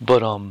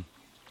 but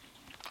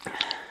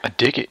I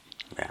dig it.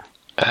 Yeah,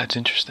 that's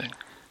interesting.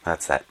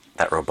 That's that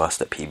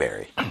Robusta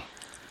Peaberry.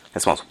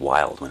 It smells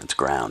wild when it's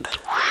ground.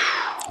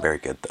 Very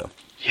good though.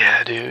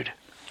 Yeah, dude.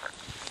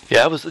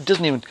 Yeah, it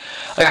doesn't even.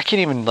 Like, I can't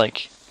even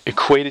like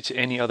equate it to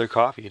any other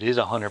coffee. It is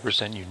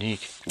 100%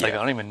 unique. Like I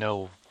don't even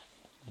know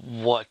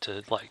what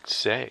to like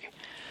say.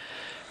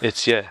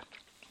 It's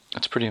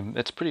pretty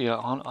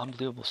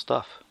unbelievable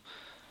stuff.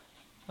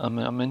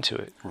 I'm into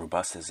it.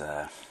 Robusta's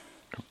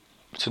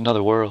it's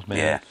another world, man.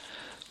 Yeah.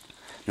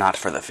 Not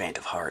for the faint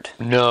of heart.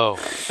 No,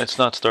 it's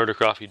not starter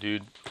coffee,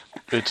 dude.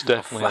 It's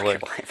definitely Fuck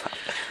like... your life up.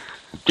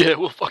 Yeah, it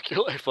will fuck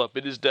your life up.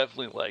 It is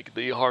definitely like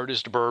the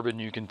hardest bourbon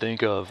you can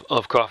think of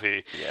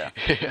coffee. Yeah.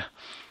 Yeah.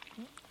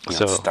 You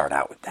So don't start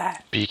out with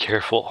that. be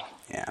careful.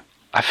 Yeah.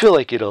 I feel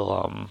like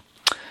it'll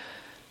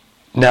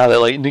now that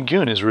like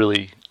Nagoon is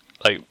really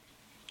like,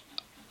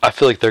 I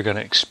feel like they're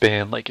gonna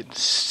expand like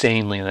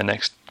insanely in the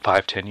next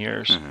 5-10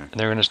 years, and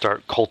they're gonna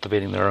start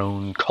cultivating their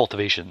own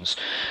cultivations.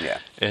 Yeah.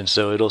 And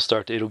so it'll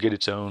get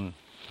its own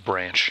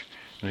branch,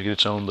 it'll get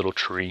its own little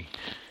tree,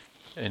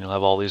 and you'll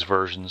have all these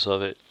versions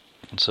of it.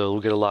 And so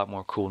we'll get a lot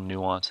more cool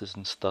nuances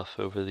and stuff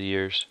over the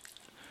years.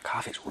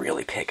 Coffee's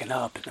really picking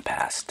up in the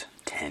past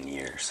 10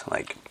 years.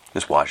 Like,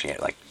 just watching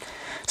it, like,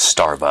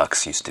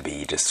 Starbucks used to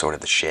be just sort of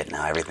the shit.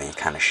 Now everything's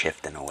kind of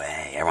shifting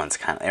away.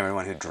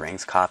 Everyone who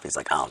drinks coffee is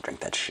like, I don't drink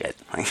that shit.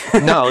 Like,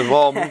 No, we've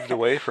all moved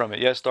away from it.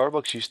 Yeah,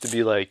 Starbucks used to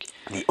be like...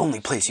 the only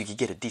place you could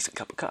get a decent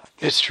cup of coffee.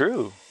 It's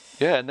true.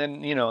 Yeah, and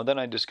then, then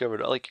I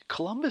discovered, like,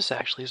 Columbus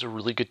actually is a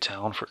really good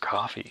town for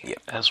coffee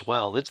as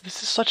well. This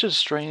is such a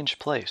strange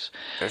place.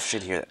 There's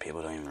shit here that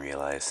people don't even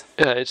realize.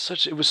 Yeah,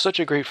 it was such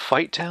a great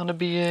fight town to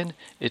be in.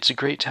 It's a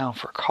great town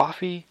for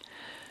coffee.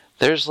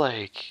 There's,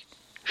 like,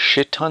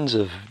 shit tons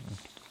of,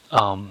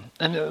 and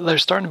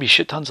there's starting to be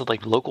shit tons of,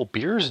 like, local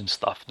beers and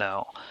stuff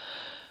now.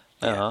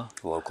 Yeah,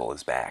 local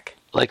is back.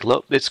 Like,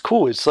 it's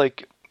cool. It's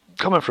like,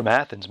 coming from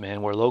Athens,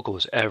 man, where local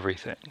is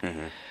everything.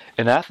 Mm-hmm.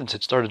 And Athens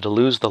had started to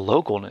lose the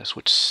localness,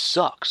 which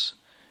sucks.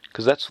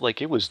 Because that's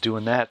like, it was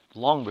doing that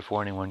long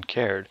before anyone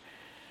cared.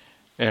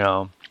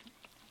 And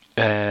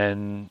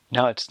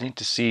now it's neat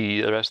to see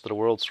the rest of the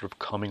world sort of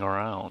coming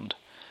around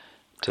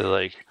to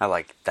like... I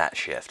like that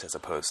shift as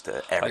opposed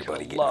to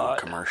everybody getting all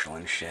commercial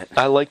and shit.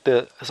 I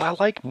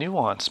like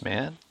nuance,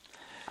 man.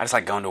 I just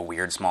like going to a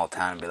weird small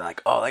town and being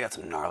like, oh, they got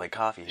some gnarly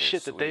coffee here.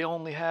 Shit that they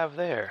only have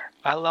there.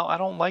 I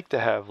don't like to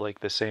have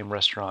like the same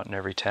restaurant in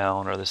every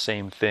town or the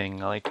same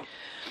thing.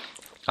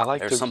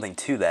 There's something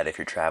to that if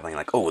you're traveling,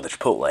 like, oh, the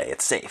Chipotle,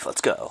 it's safe, let's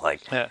go.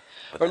 Like, yeah,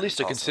 or at least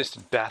a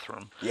consistent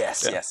bathroom.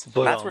 Yes, yeah. Yes.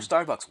 But that's where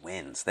Starbucks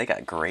wins. They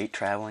got great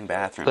traveling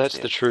bathrooms. That's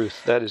the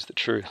truth. That is the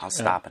truth. I'll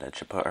stop at a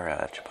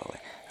Chipotle.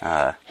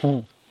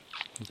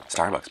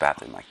 Starbucks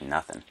bathroom, like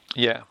nothing.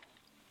 Yeah.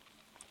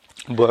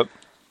 But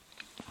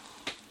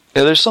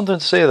yeah, there's something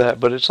to say to that,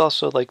 but it's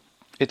also like,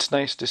 it's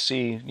nice to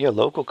see,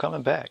 local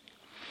coming back.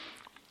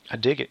 I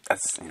dig it.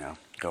 That's,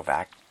 go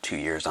back 2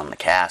 years on the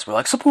cast. We're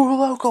like, support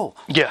local.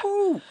 Yeah.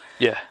 Woo!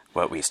 Yeah.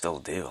 But we still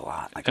do a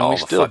lot. Like, and all we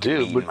the still fucking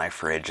do, meat in my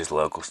fridge is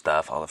local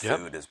stuff. All the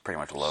food is pretty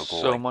much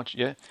local. So much,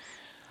 yeah.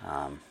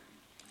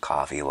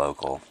 Coffee,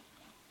 local.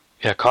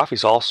 Yeah,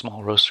 coffee's all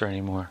small roaster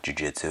anymore.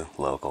 Jiu-jitsu,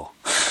 local.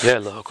 Yeah,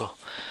 local.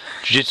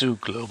 Jiu-jitsu,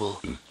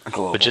 global.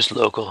 But just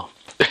local.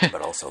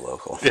 But also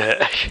local.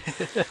 Yeah.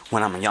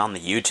 When I'm on the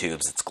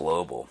YouTubes, it's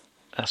global.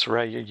 That's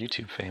right, you're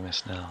YouTube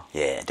famous now.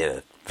 Yeah, I did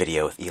a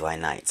video with Eli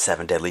Knight,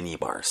 7 deadly knee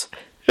bars.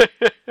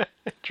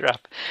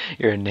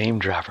 You're a name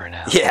dropper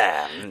now.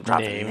 Yeah,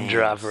 name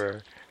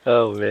dropper.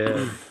 Oh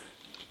man.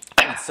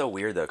 It's so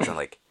weird though, because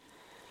like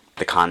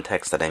the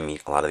context that I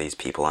meet a lot of these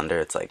people under,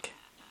 it's like,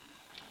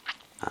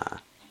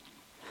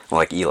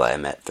 like Eli I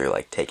met through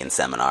like taking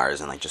seminars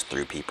and like just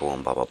through people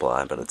and blah blah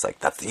blah. But it's like,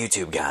 that's the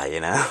YouTube guy,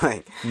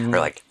 like, or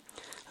like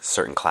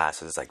certain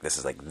classes, like this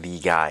is like the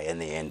guy in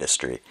the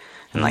industry.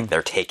 And, like,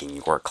 they're taking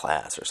your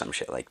class or some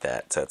shit like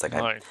that. So it's like,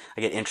 I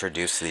get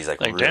introduced to these,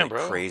 like really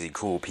crazy,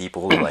 cool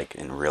people, like,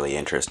 in really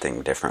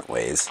interesting, different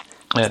ways.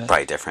 Yeah.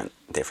 Probably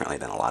differently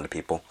than a lot of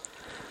people.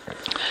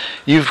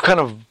 You've kind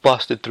of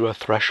busted through a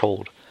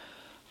threshold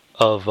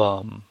of,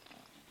 so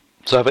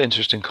I have an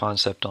interesting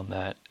concept on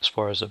that as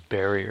far as a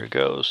barrier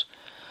goes.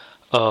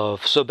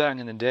 So back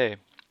in the day,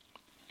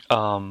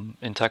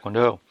 in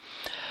Taekwondo,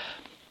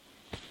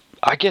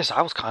 I guess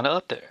I was kind of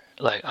up there.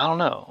 Like, I don't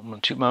know, I'm going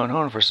to toot my own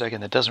horn for a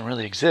second, that doesn't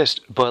really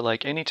exist, but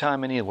like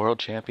anytime any world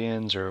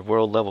champions or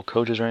world level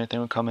coaches or anything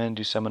would come in and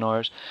do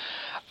seminars,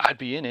 I'd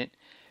be in it,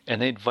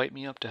 and they'd invite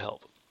me up to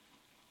help.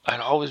 I'd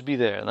always be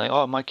there, like,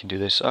 oh, Mike can do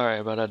this,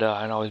 alright,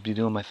 I'd always be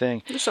doing my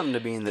thing. There's something to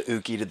being the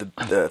uki to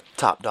the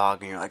top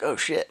dog, and you're like, oh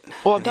shit.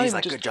 Well, and he's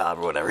like, good job,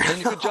 or whatever.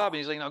 Good job, and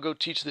he's like, now go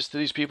teach this to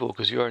these people,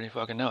 because you already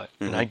fucking know it.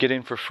 Mm-hmm. And I'd get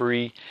in for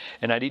free,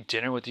 and I'd eat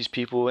dinner with these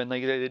people, and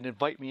like they'd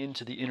invite me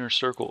into the inner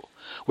circle.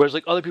 Whereas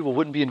like other people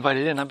wouldn't be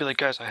invited in, I'd be like,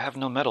 guys, I have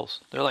no medals.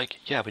 They're like,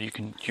 yeah, but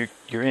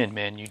you're in,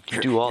 man, you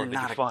do all of it,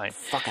 you're fine. You're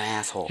fucking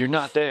asshole. You're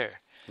not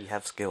there. You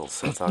have skills,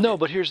 so it's all No,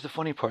 good. but here's the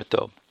funny part,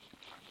 though,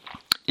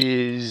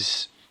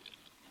 is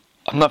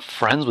I'm not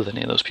friends with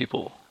any of those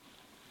people.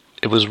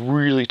 It was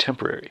really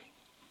temporary.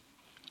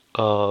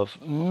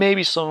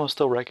 Maybe someone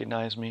still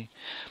recognize me.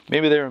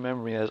 Maybe they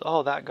remember me as,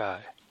 oh, that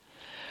guy.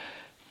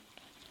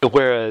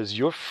 Whereas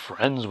you're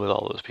friends with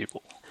all those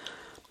people.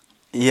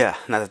 Yeah,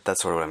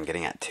 that's sort of what I'm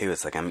getting at, too.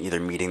 It's like I'm either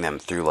meeting them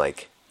through,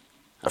 like,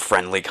 a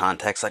friendly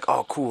context, like,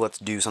 oh, cool, let's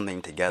do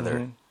something together.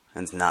 Mm-hmm.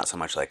 And it's not so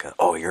much like,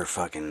 oh, you're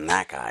fucking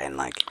that guy, and,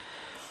 like...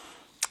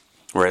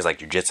 Whereas, like,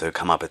 jiu-jitsu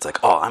come up, it's like,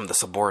 oh, I'm the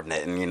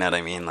subordinate, and you know what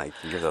I mean? Like,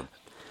 you're the...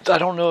 I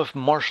don't know if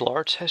martial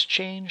arts has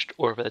changed,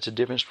 or if that's a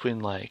difference between,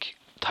 like,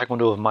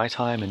 Taekwondo of my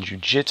time and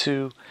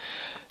Jiu-Jitsu,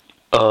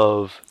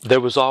 there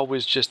was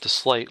always just a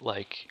slight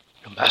like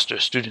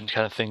master-student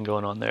kind of thing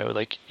going on there.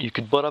 Like you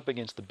could butt up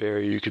against the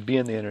barrier, you could be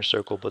in the inner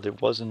circle, but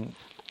it wasn't.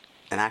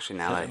 And actually,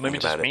 now that I think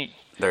about it,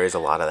 there is a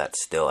lot of that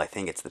still. I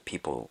think it's the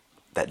people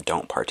that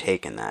don't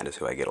partake in that is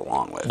who I get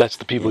along with. That's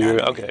the people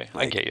you're... I mean? Okay,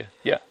 like, I get you.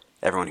 Yeah.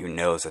 Everyone who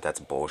knows that that's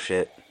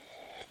bullshit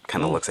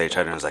kind of looks at each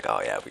other and is like,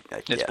 oh, yeah.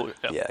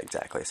 Yeah,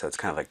 exactly. So it's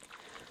kind of like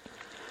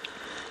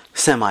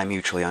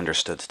semi-mutually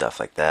understood stuff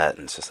like that.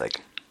 And it's just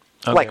like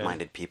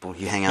like-minded people.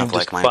 You hang out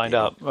with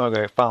like-minded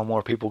people. Find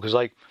more people. Because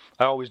like,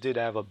 I always did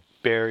have a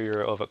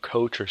barrier of a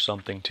coach or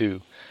something,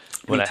 too.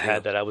 When I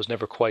had that, I was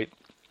never quite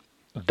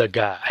the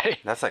guy.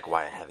 That's like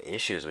why I have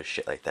issues with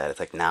shit like that. It's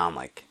like now I'm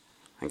like,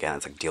 again,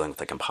 it's like dealing with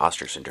like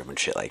imposter syndrome and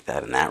shit like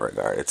that in that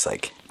regard. It's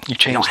like you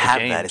don't have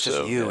that. It's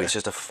just you. Yeah. It's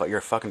just you're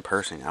a fucking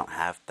person. You don't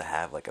have to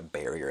have like a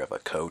barrier of a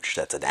coach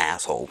that's an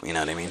asshole. You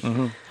know what I mean?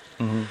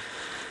 Mm-hmm. Mm-hmm.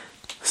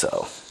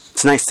 So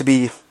it's nice to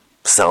be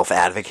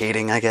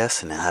self-advocating, I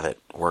guess, and have it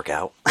work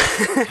out.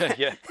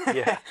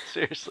 yeah.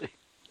 Seriously,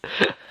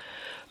 it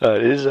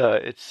is.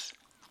 It's.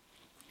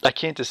 I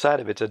can't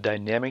decide if it's a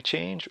dynamic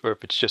change or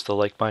if it's just a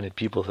like-minded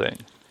people thing.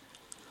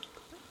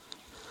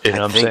 You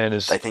know what I'm saying?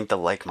 I think the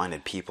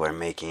like-minded people are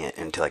making it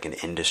into like an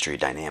industry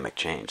dynamic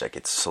change. Like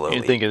it's slowly...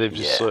 You think they've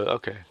just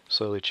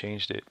slowly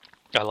changed it.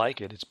 I like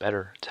it. It's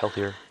better. It's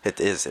healthier. It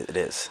is. And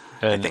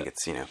I think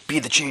it's, be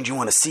the change you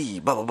want to see,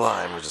 blah, blah,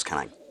 blah. And we're just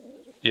kind of...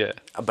 Yeah.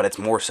 But it's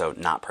more so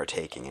not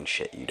partaking in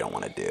shit you don't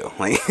want to do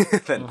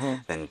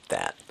than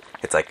that.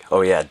 It's like, oh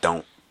yeah,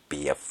 don't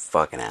be a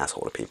fucking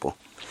asshole to people.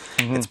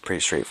 Mm-hmm. It's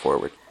pretty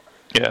straightforward.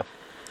 Yeah.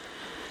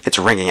 It's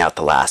wringing out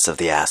the last of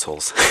the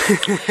assholes.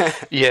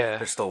 Yeah.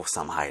 There's still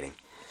some hiding.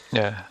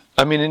 Yeah.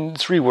 I mean, and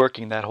it's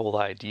reworking that whole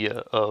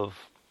idea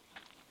of,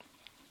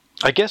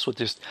 I guess with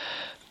just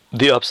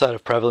the upside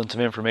of prevalence of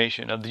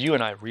information. You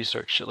and I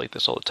research shit like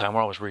this all the time.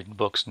 We're always reading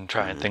books and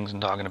trying things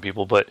and talking to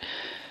people, but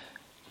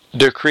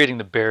they're creating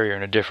the barrier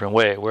in a different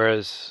way.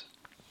 Whereas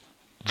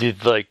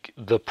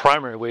the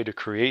primary way to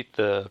create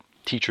the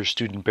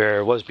teacher-student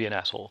barrier was be an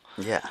asshole.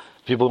 Yeah.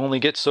 People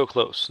only get so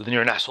close, then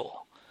you're an asshole.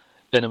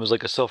 And it was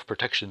like a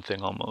self-protection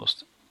thing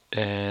almost.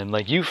 And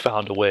like you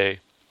found a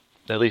way,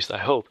 at least I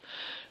hope,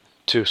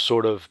 to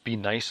sort of be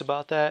nice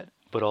about that,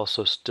 but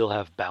also still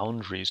have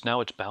boundaries.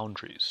 Now it's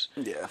boundaries.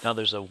 Yeah. Now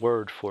there's a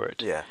word for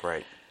it. Yeah,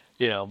 right.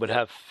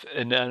 But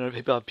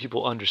and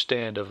people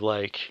understand of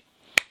like,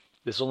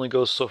 this only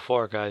goes so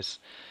far, guys.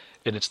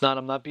 And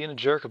I'm not being a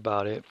jerk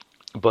about it,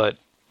 but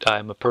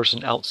I'm a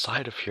person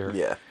outside of here.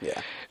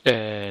 Yeah.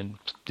 And,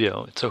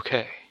 it's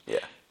okay.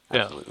 Yeah.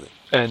 Absolutely.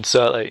 Yeah. And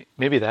so, like,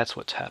 maybe that's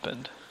what's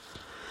happened.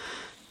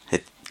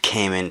 It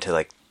came into,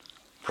 like,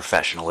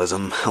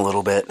 professionalism a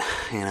little bit,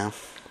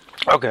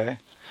 Okay.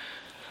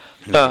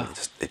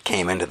 It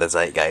came into the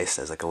zeitgeist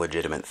as, like, a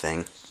legitimate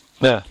thing.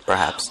 Yeah.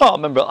 Perhaps. Oh,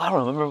 I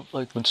remember,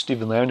 like, when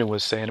Stephen Landon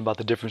was saying about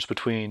the difference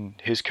between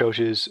his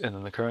coaches and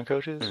then the current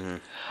coaches. Mm-hmm.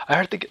 I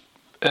heard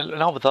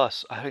not with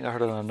us. I think I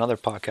heard it on another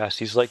podcast.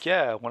 He's like,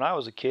 yeah, when I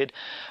was a kid,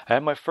 I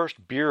had my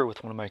first beer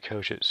with one of my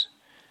coaches.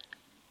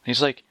 And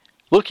he's like,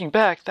 looking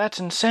back, that's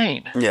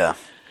insane. Yeah.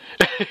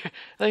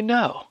 Like,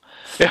 no.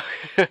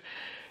 And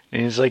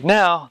he's like,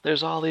 now,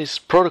 there's all these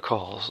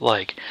protocols,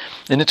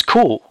 and it's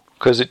cool,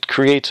 because it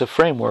creates a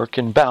framework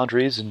and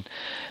boundaries, and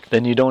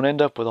then you don't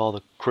end up with all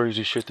the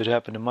crazy shit that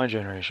happened in my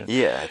generation.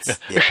 Yeah,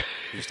 you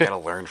just gotta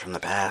learn from the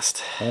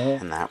past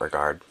in that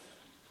regard.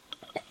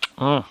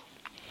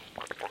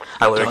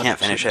 I literally can't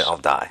finish it, I'll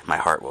die. My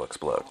heart will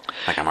explode.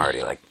 Like, I'm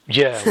already, like...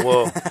 Yeah,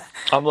 well,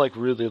 I'm, like,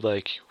 really,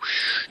 like,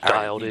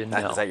 dialed in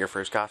now. Is that your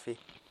first coffee?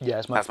 Yeah,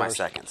 it's my first. That's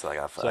my second, so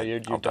I'll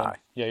done. die.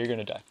 Yeah, you're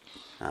gonna die.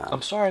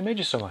 I'm sorry I made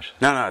you so much.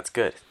 No, it's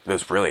good. It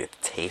was really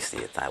tasty.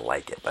 I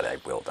like it, but I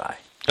will die.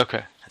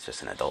 Okay. That's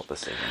just an adult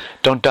decision.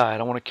 Don't die. I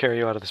don't want to carry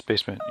you out of this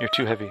basement. You're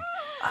too heavy.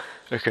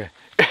 Okay.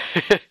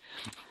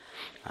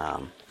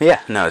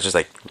 Yeah, no, it's just,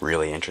 like,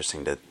 really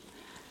interesting to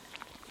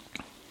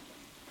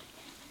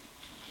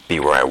be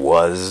where I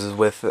was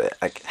with,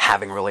 like,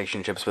 having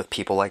relationships with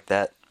people like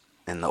that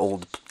in the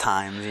old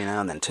times,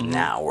 and then to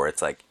now where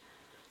it's, like,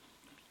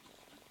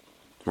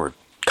 we're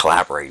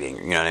collaborating,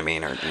 you know what I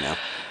mean, or,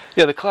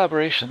 Yeah, the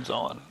collaboration's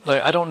on.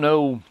 Like, I don't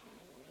know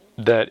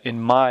that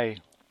in my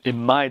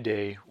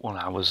day, when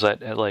I was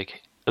at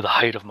like, the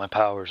height of my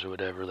powers or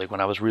whatever, like, when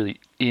I was really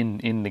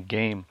in the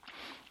game,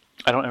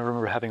 I don't ever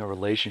remember having a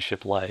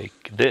relationship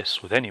like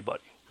this with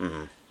anybody.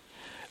 Mm-hmm.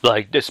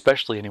 Like,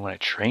 especially anyone I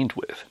trained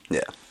with.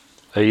 Yeah.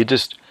 It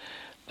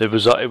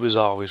was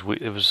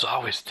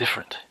always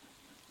different.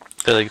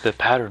 Like, the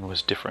pattern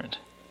was different.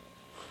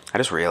 I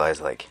just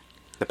realized, like,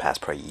 the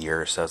past probably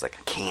year or so, I was like,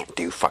 I can't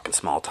do fucking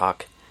small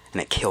talk,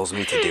 and it kills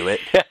me to do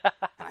it, and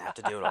I have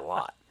to do it a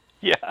lot.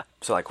 Yeah.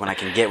 So, like, when I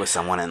can get with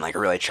someone and, like,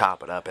 really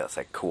chop it up, it's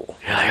like, cool.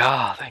 You're like,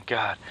 oh, thank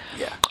God.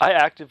 Yeah. I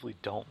actively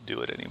don't do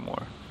it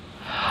anymore.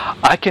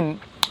 I've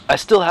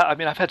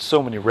had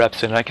so many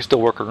reps in it. I can still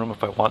work a room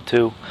if I want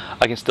to.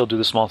 I can still do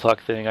the small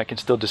talk thing. I can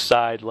still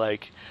decide,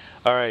 like,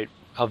 all right,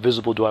 how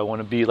visible do I want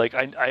to be? Like,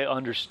 I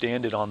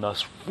understand it on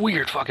this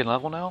weird fucking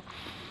level now.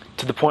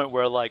 to the point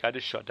where like I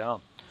just shut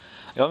down.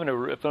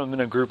 If I'm in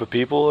a group of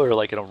people or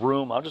like in a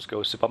room, I'll just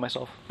go sit by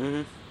myself.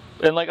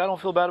 Mm-hmm. And like I don't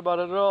feel bad about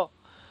it at all.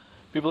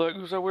 People are like,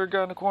 who's that weird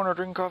guy in the corner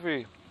drinking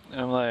coffee?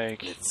 And I'm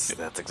like,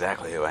 that's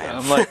exactly who I am.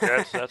 I'm like,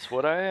 that's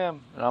what I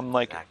am. And I'm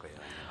like, exactly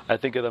I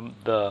think of and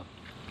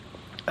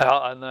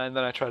then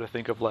I try to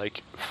think of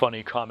like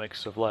funny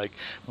comics of like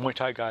Muay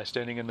Thai guy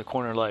standing in the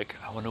corner like,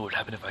 I wonder what would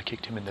happen if I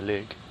kicked him in the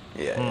leg.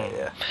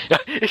 Yeah.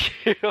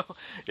 You know?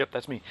 Yep,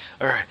 that's me.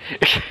 All right.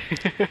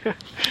 That's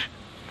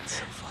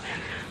so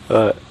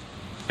funny.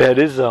 It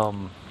is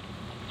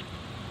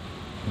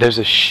there's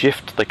a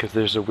shift, like if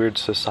there's a weird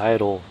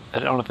societal, I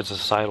don't know if it's a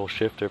societal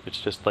shift or if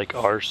it's just like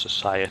our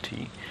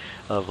society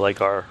of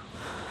like our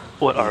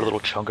little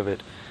chunk of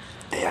it.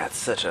 Yeah,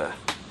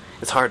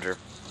 it's hard to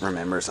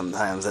remember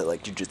sometimes that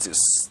like jiu-jitsu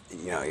is,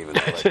 even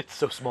though, like, it's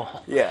so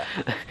small. Yeah.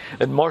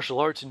 And martial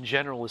arts in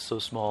general is so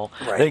small.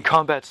 Right. And then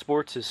combat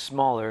sports is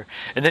smaller.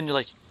 And then you're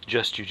like,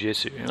 just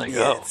jiu-jitsu. You're like,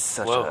 yeah, it's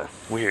such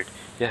weird.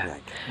 Yeah.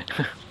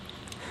 Like,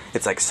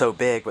 it's like so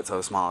big but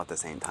so small at the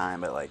same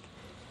time. But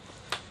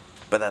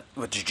that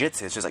with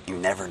jiu-jitsu, it's just like you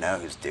never know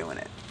who's doing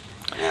it.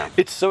 Yeah.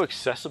 It's so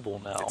accessible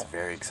now. It's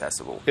very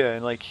accessible. Yeah,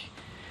 and like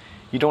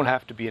you don't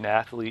have to be an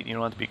athlete. You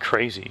don't have to be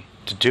crazy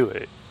to do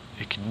it.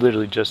 It can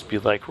literally just be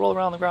like roll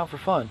around the ground for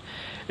fun,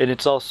 and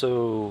it's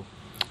also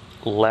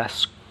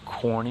less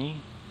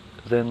corny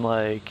than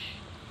like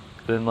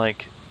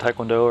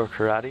taekwondo or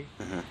karate.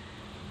 Mm-hmm.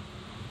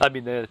 I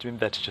mean,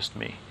 that's just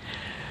me.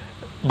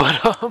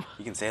 But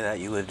you can say that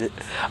you lived it.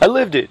 I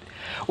lived it.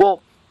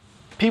 Well,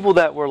 people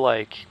that were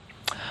like,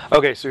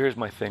 okay, so here's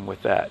my thing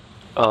with that.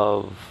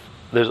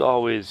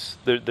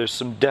 There's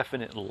some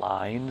definite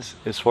lines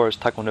as far as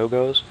taekwondo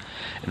goes,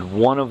 and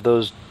one of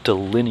those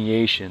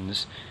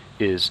delineations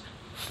is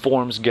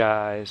forms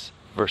guys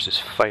versus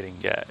fighting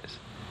guys.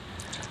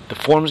 The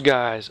forms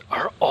guys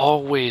are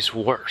always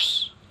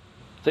worse.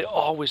 They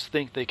always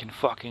think they can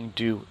fucking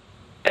do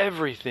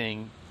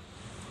everything.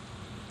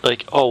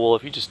 Like, oh well,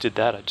 if you just did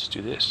that, I'd just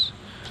do this.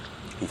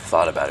 You've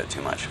thought about it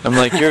too much. I'm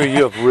like,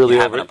 you have really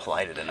you haven't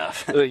applied it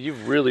enough.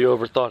 You've really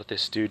overthought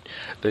this, dude.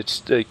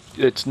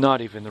 It's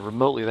not even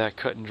remotely that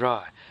cut and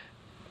dry.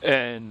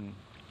 And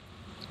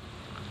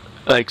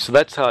like, so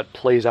that's how it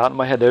plays out in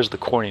my head. There's the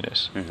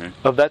corniness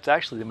of that's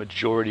actually the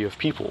majority of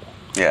people.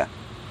 Yeah,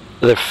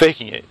 they're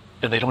faking it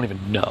and they don't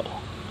even know.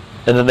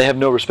 And then they have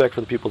no respect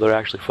for the people that are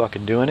actually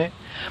fucking doing it.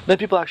 And then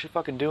people actually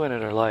fucking doing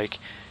it are like,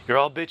 you're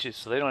all bitches,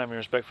 so they don't have any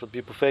respect for the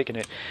people faking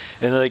it.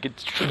 And like,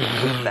 it's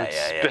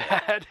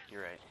bad.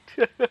 You're right.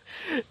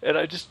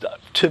 And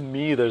to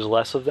me, there's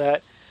less of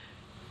that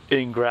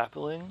in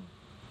grappling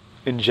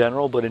in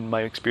general, but in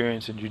my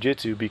experience in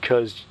jiu-jitsu,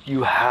 because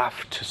you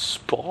have to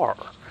spar.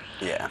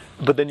 Yeah.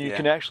 But then you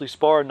can actually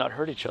spar and not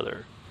hurt each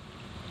other.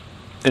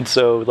 And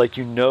so, like,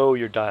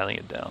 you're dialing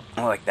it down.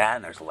 Well, like that,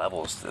 and there's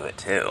levels to it,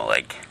 too.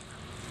 Like,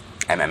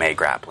 MMA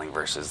grappling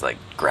versus, like,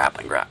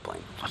 grappling.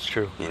 That's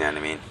true. You know what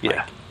I mean?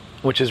 Yeah. Like,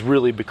 which has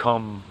really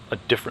become a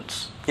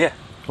difference. Yeah.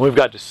 And we've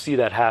got to see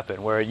that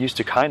happen, where it used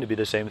to kind of be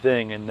the same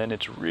thing, and then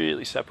it's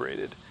really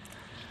separated.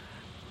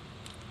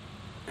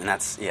 And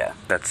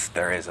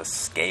there is a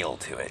scale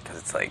to it, because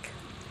it's like,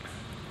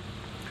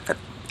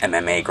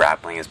 MMA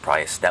grappling is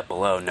probably a step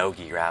below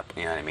no-gi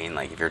grappling, you know what I mean?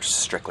 Like, if you're just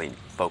strictly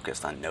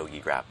focused on no-gi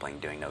grappling,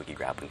 doing no-gi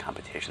grappling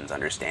competitions,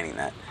 understanding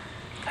that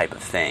type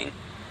of thing.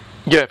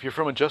 Yeah, if you're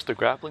from just a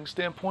grappling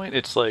standpoint,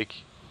 it's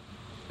like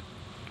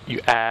you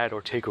add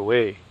or take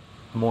away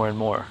more and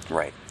more.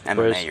 Right.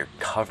 MMA, you're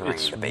covering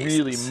the bases. It's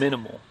really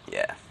minimal.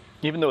 Yeah.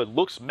 Even though it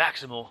looks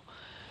maximal,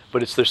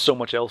 but there's so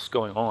much else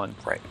going on.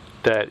 Right.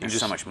 That there's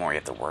so much more you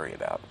have to worry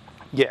about.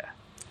 Yeah.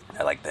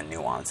 Like the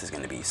nuance is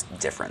going to be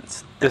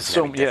different. It's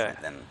so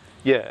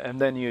yeah, and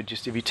then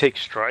if you take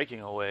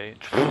striking away, it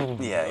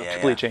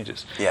completely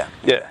changes. Yeah.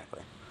 Yeah.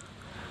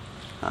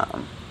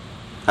 Exactly.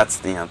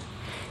 That's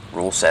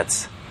rule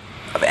sets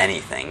of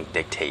anything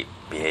dictate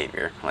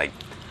behavior. Like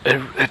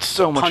it's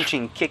so much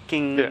punching,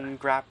 kicking,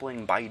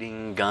 grappling,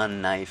 biting,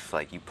 gun, knife.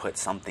 Like you put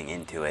something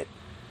into it,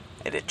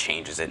 and it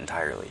changes it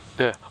entirely.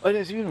 Yeah, and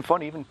it's even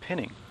funny, even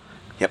pinning.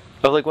 Yep.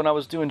 But like when I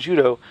was doing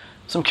judo,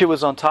 some kid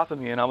was on top of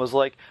me, and I was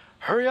like,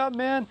 hurry up,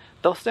 man,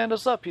 they'll stand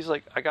us up. He's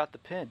like, I got the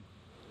pin.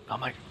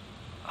 I'm like,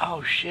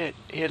 oh shit,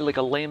 he had like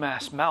a lame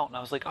ass mount, and I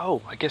was like,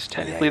 oh, I guess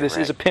technically this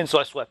is a pin, so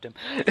I swept him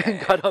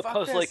and got up. I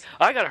was like,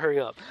 I gotta hurry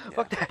up. Yeah.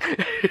 Fuck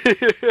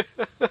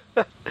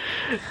that.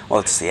 Well,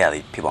 it's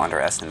people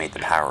underestimate the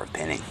power of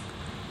pinning.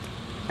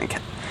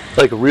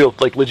 Like real,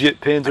 like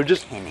legit pins, or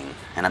just pinning,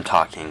 and I'm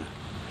talking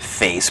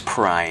face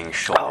prying,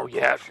 shoulder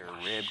pressure,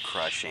 rib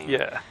crushing,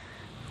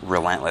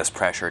 relentless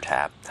pressure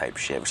tap type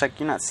shit, which like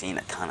you're not seeing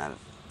a ton of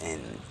in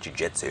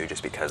jiu-jitsu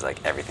just because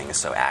like everything is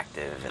so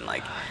active and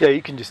like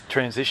you can just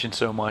transition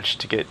so much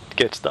to get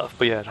stuff,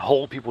 but to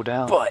hold people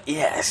down. But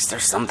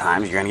there's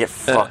sometimes you're gonna get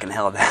fucking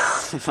held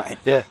down.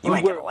 Like, you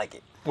might not like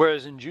it.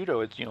 Whereas in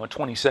judo, it's a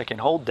 20-second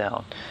hold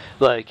down.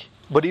 Like,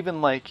 but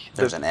even like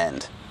there's an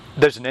end.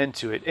 There's an end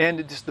to it, and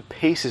the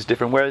pace is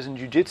different. Whereas in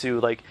jiu-jitsu,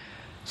 like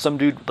some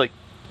dude like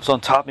was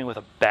on top of me with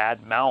a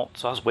bad mount,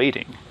 so I was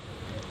waiting,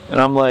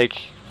 and I'm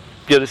like,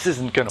 yeah, this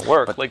isn't gonna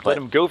work. But- Let but-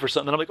 him go for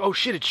something. And I'm like, oh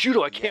shit, it's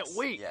judo. I can't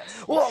wait.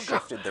 Yes. Oh, You God.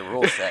 shifted the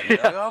rule set. You're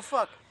like, oh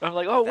fuck. I'm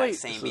like, oh That wait.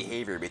 same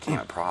behavior became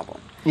a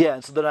problem. Yeah,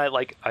 and so then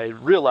I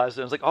realized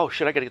it. I was like, oh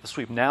shit, I gotta get the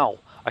sweep now.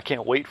 I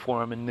can't wait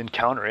for him and then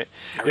counter it.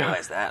 I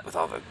realized that with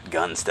all the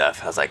gun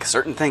stuff. I was like,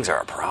 certain things are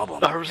a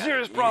problem. A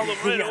serious problem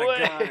right You got away.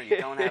 a gun, or you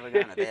don't have a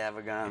gun, or they have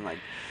a gun. Like,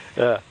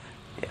 Yeah.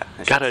 yeah.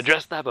 it's Gotta just-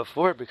 address that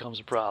before it becomes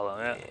a problem.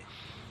 Yeah.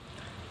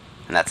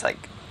 And that's like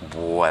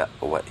what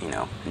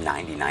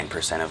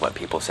 99% of what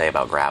people say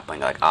about grappling.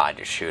 They're like, I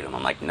just shoot him.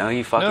 I'm like, no,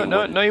 you fucking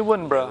wouldn't. No, you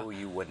wouldn't, bro. No,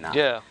 you would not.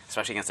 Yeah.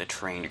 Especially against a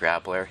trained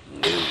grappler.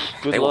 No.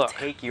 Good they luck. will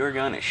take your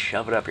gun and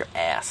shove it up your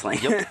ass.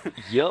 Like,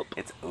 Yep.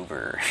 it's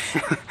over.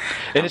 And I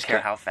don't it's care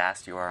ki- how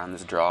fast you are on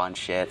this draw and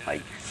shit.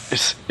 Like,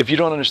 If you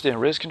don't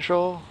understand wrist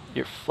control,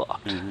 you're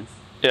fucked. Mm-hmm.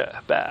 Yeah,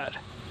 bad.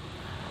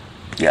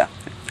 yeah.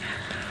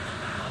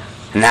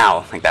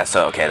 Now, like that's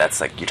so okay. That's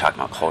like you're talking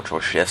about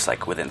cultural shifts.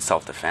 Like within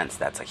self-defense,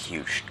 that's a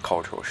huge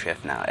cultural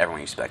shift now.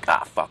 Everyone used to be like,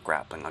 fuck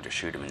grappling, I'll just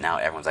shoot him. And now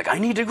everyone's like, I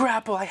need to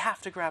grapple. I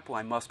have to grapple.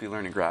 I must be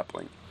learning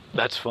grappling.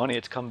 That's funny.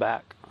 It's come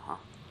back, Uh-huh.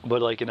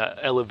 but like in an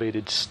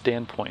elevated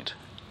standpoint.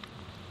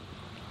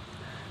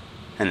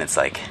 And it's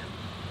like,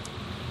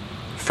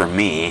 for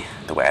me,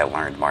 the way I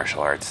learned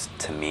martial arts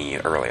to me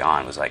early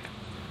on was like,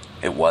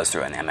 it was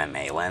through an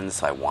MMA lens.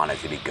 So I wanted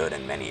to be good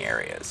in many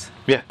areas.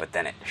 Yeah. But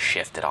then it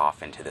shifted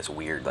off into this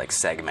weird, like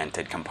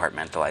segmented,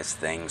 compartmentalized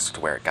things to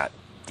where it got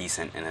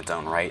decent in its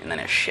own right, and then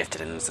it shifted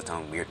into its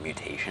own weird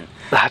mutation.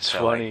 That's So,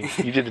 funny. like,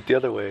 You did it the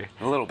other way.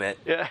 a little bit.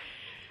 Yeah.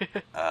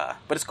 But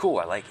it's cool.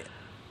 I like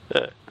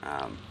it.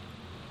 Yeah.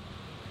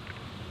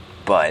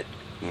 But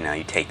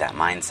you take that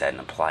mindset and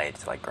apply it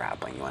to like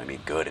grappling. You want to be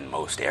good in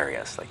most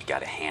areas. Like you got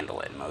to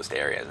handle it in most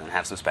areas and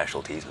have some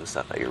specialties and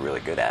stuff that you're really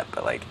good at.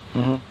 But like,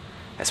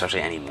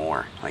 especially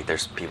anymore, like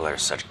there's people that are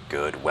such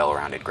good,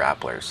 well-rounded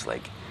grapplers.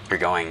 Like if you're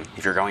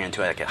going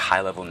into like a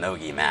high-level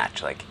no-gi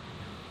match, like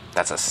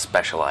that's a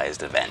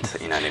specialized event.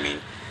 You know what I mean?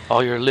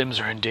 All your limbs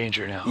are in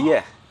danger now.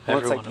 Yeah. Well,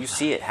 Every it's one like of you them.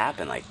 see it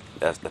happen, like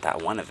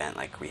that one event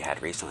like we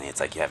had recently. It's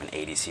like you have an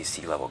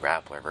ADCC level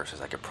grappler versus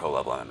like a pro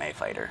level MMA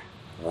fighter,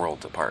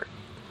 worlds apart.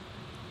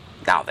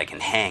 Now they can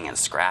hang and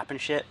scrap and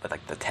shit, but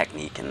like the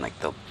technique and like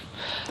the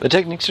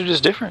techniques are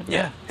just different.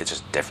 Yeah. it's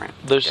just different.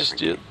 There's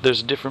Different.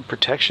 there's a different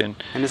protection.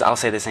 And I'll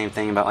say the same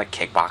thing about like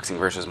kickboxing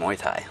versus Muay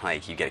Thai.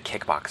 Like you get a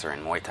kickboxer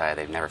in Muay Thai,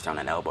 they've never thrown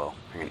an elbow.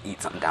 You're gonna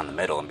eat something down the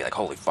middle and be like,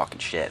 holy fucking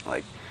shit!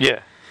 Like Yeah.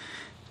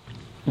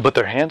 But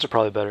their hands are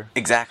probably better.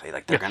 exactly,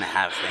 like they're gonna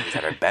have things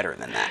that are better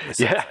than that. It's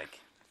Yeah. Like,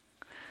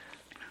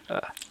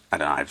 I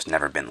don't know. I've just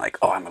never been like,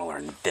 oh, I'm gonna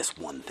learn this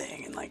one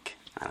thing and like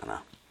I don't know,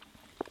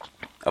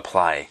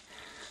 apply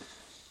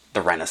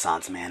the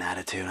Renaissance man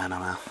attitude. I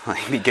don't know,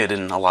 like be good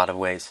in a lot of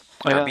ways,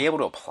 Oh, or yeah. be able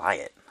to apply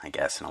it. I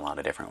guess in a lot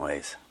of different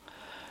ways.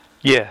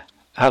 Yeah.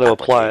 How to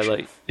apply Application.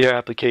 like your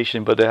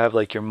application, but they have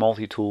like your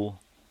multi-tool,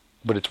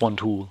 but it's one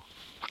tool.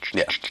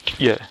 Yeah.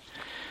 Yeah.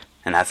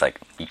 And that's like,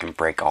 you can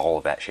break all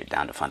of that shit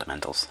down to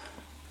fundamentals.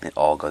 It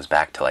all goes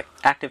back to like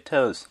active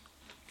toes,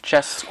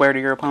 chest square to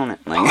your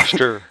opponent. Like,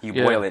 Posture, you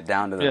yeah. boil it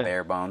down to the Yeah.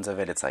 bare bones of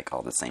it. It's like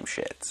all the same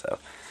shit. So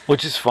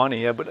Which is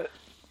funny, yeah, but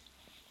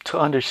to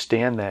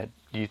understand that,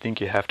 you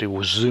think you have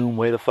to zoom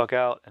way the fuck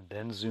out and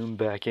then zoom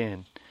back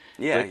in.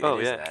 yeah, Like, it oh,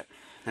 is yeah. that.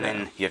 And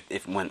then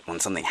when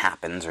something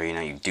happens or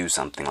you do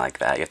something like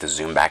that, you have to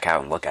zoom back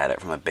out and look at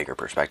it from a bigger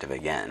perspective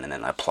again, and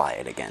then apply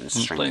it again,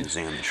 shrink and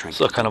zoom and shrink.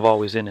 So and kind of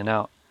always in and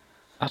out.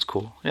 That's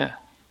cool. Yeah.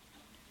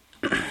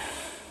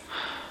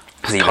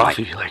 'Cause even,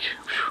 Coffee, like,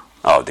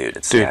 oh, dude,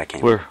 it's dude, I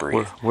can't we're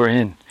breathe. we're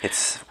in.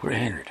 It's We're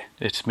weird.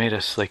 in. It's made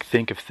us like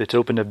think if it's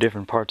opened up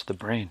different parts of the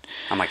brain.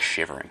 I'm like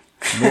shivering.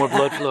 More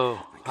blood flow.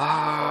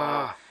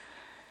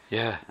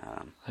 Yeah.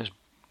 There's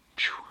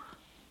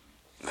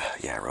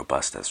Yeah,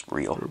 Robusta's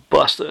real.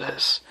 Robusta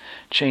has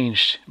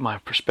changed my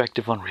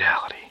perspective on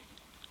reality.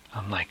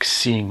 I'm like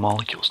seeing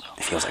molecules now.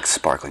 It feels like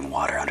sparkling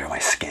water under my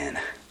skin.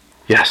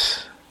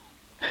 Yes.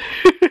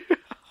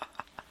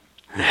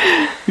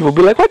 You will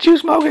be like, "What you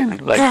smoking?"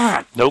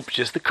 Like, nope,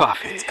 just the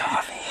coffee.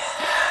 Coffee.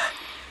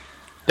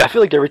 I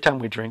feel like every time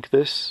we drink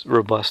this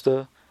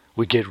Robusta,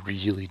 we get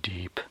really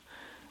deep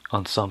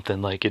on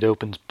something. Like it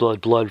opens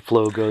blood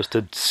flow goes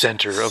to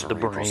center of the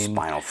Cerebral brain.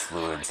 spinal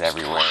fluids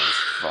everywhere.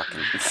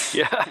 Fucking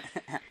Yeah.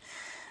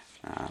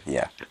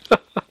 yeah.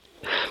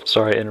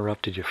 Sorry, I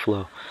interrupted your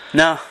flow.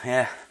 No,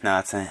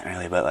 that's it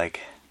really. But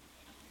like,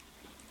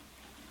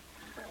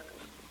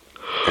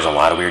 there's a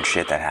lot of weird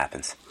shit that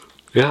happens.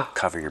 Yeah.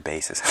 Cover your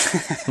bases.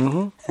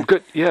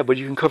 Good. Yeah, but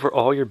you can cover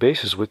all your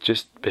bases with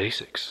just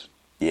basics.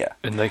 Yeah,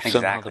 And, like, somehow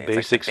exactly. the It's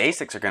like basics- the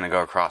basics are going to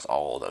go across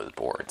all of those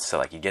boards. So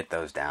like, you get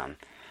those down,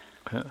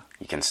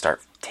 you can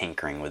start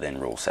tinkering within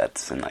rule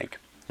sets and like,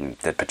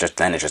 but just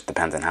then it just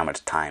depends on how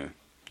much time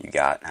you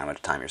got, how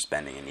much time you're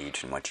spending in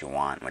each, and what you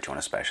want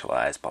to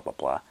specialize. Blah blah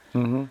blah.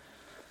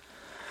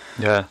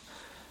 Yeah.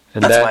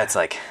 And That's why it's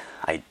like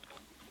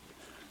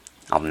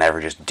I'll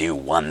never just do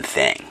one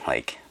thing.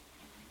 Like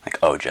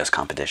oh, just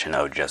competition.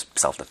 Oh, just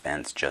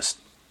self-defense. Just,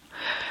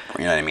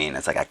 you know what I mean?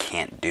 It's like I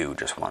can't do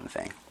just one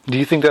thing. do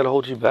you think that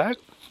holds you back?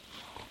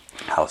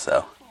 How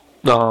so?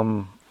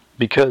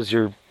 because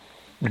you're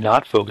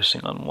not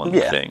focusing on one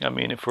Yeah. thing. I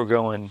mean, if we're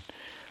going,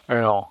 I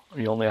don't know,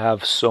 you only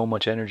have so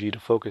much energy to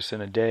focus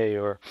in a day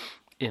or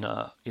in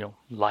a,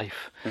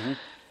 life. Mm-hmm.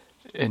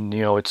 And,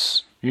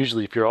 it's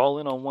usually if you're all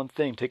in on one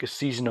thing, take a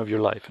season of your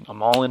life and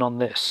I'm all in on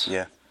this.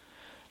 Yeah.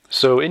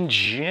 So in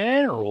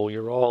general,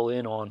 you're all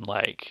in on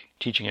like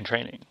teaching and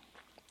training,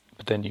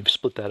 but then you've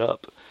split that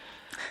up.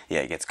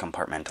 Yeah, it gets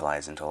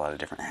compartmentalized into a lot of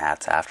different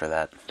hats after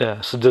that.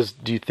 Yeah. So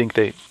do you think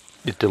it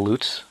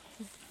dilutes?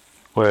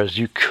 Whereas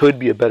you could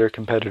be a better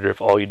competitor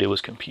if all you did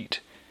was compete.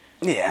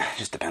 Yeah, it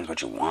just depends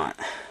what you want.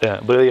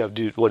 Yeah, but yeah,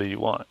 dude, what do you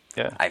want?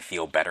 Yeah. I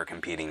feel better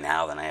competing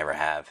now than I ever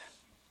have.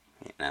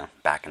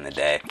 Back in the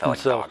day, I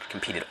felt like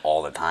competed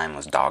all the time,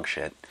 was dog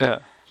shit. Yeah.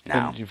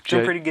 Now, and you've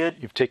doing pretty good.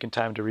 You've taken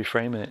time to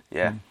reframe it.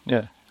 Yeah.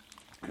 Yeah.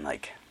 And I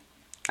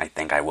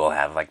think I will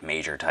have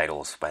major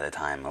titles by the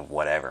time of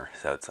whatever.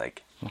 So it's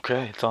like,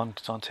 okay, it's on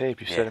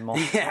tape. You said it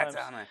multiple yeah, times.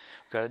 it's on it.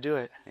 Gotta do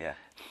it. Yeah.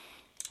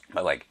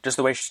 But just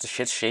the way the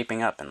shit's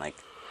shaping up and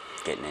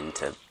getting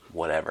into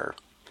whatever,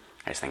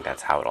 I just think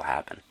that's how it'll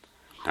happen,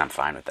 and I'm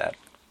fine with that.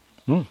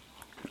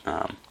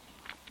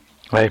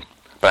 Right.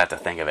 But I have to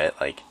think of it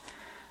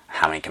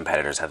how many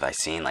competitors have I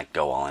seen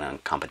go all in on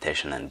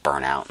competition and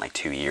burn out in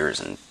 2 years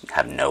and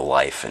have no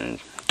life and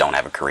don't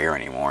have a career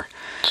anymore.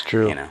 It's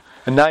true.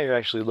 And now you're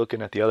actually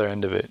looking at the other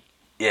end of it.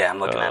 Yeah, I'm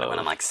looking at it when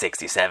I'm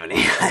 60, 70.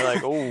 You're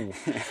like, oh.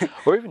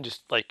 Or even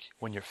just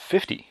when you're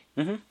 50.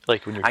 Mm-hmm.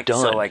 When you're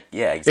done. So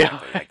yeah,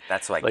 exactly. Yeah.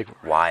 That's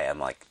why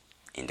I'm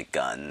into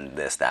gun,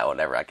 this, that,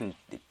 whatever. I can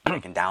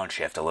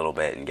downshift a little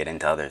bit and get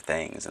into other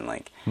things, and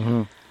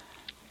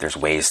there's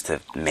ways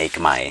to make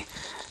my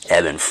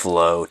ebb and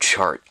flow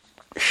chart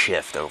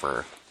shift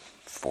over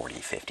 40,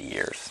 50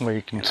 years. Where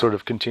you can sort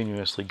of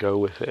continuously go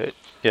with it.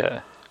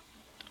 Yeah.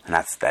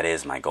 And that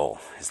is my goal.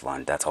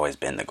 That's always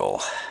been the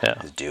goal.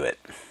 Yeah. Is do it.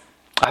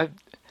 I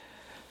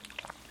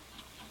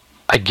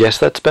guess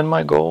that's been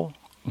my goal,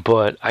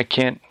 but I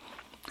can't.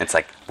 It's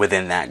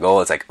within that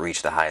goal, it's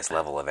reach the highest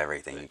level of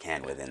everything you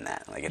can within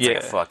that.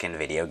 It's a fucking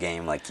video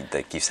game, like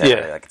you said.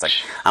 Yeah.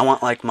 It's I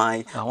want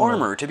my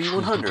armor to be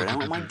 100. I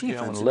want my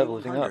defense to be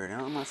 100.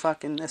 I want my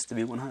fucking this to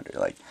be 100.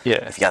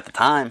 If you got the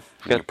time,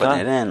 you're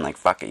putting it in.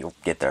 Fuck it, you'll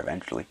get there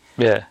eventually.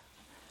 Yeah.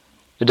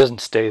 It doesn't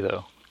stay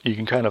though. You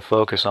can kind of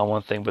focus on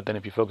one thing, but then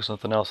if you focus on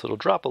something else, it'll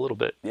drop a little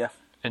bit. Yeah.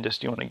 And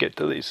just you want to get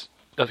to these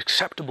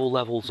acceptable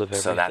levels of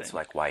everything. So that's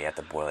why you have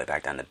to boil it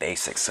back down to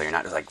basics. So you're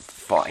not just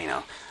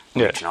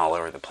reaching all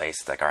over the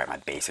place. It's all right, my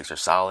basics are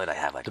solid. I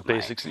have the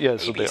basics, yeah.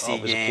 So they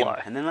always game,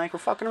 apply. And then we're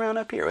fucking around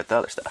up here with the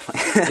other stuff.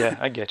 Yeah,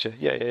 I get you.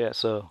 Yeah.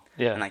 So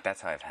yeah. And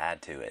that's how I've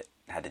had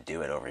to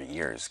do it over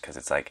years, because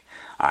it's all right,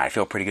 I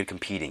feel pretty good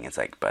competing. It's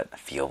but I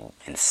feel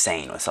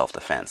insane with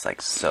self-defense.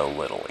 So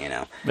little,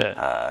 Yeah.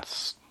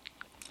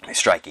 My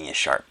striking is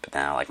sharp, but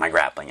now my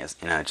grappling is,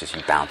 just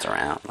you bounce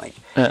around.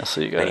 Yeah,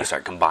 so then you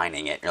start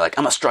combining it. You're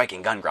I'm a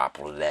striking gun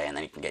grappler today, and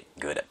then you can get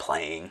good at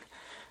playing,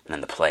 and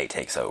then the play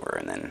takes over,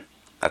 and then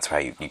that's how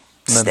you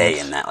stay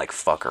in that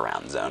fuck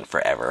around zone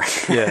forever.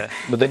 Yeah,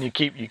 but then you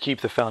keep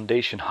the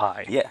foundation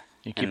high. Yeah,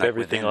 you keep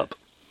everything up.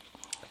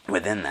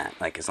 Within that,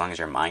 as long as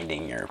you're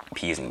minding your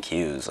P's and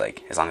Q's,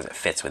 as long as it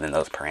fits within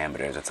those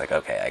parameters, it's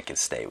okay, I can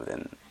stay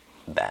within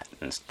that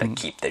and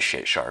keep this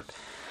shit sharp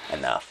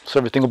enough. So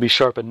everything will be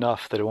sharp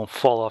enough that it won't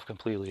fall off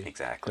completely.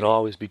 Exactly. It'll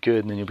always be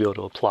good, and then you'll be able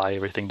to apply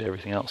everything to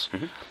everything else.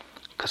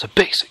 Because of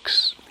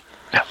basics.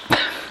 Yeah.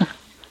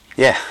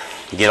 Yeah.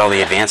 You get all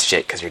the advanced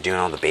shit because you're doing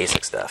all the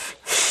basic stuff.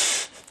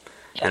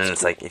 And then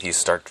it's if you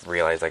start to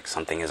realize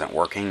something isn't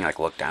working,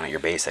 look down at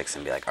your basics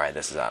and be all right,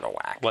 this is out of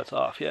whack. What's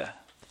off? Yeah.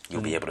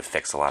 You'll be able to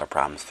fix a lot of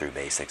problems through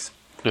basics.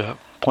 Yeah.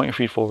 Point your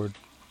feet forward.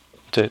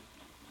 That's it.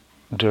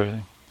 Do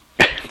everything.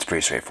 It's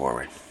pretty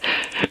straightforward.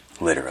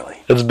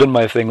 Literally. That's been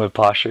my thing with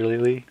posture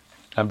lately.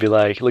 I'd be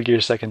look at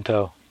your second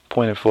toe.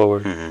 Point it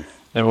forward. Mm-hmm.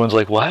 Everyone's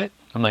what?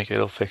 I'm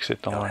it'll fix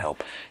it. Don't It'll worry.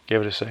 help.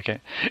 Give it a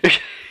second.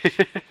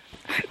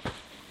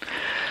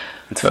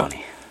 It's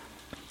funny.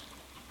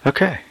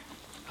 Okay.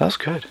 That was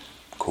good.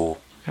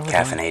 Cool.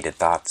 Caffeinated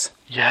thoughts.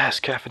 Yes,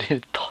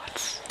 caffeinated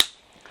thoughts.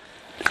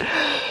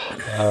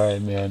 All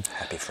right, man.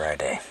 Happy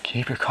Friday.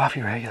 Keep your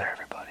coffee regular,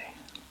 everybody.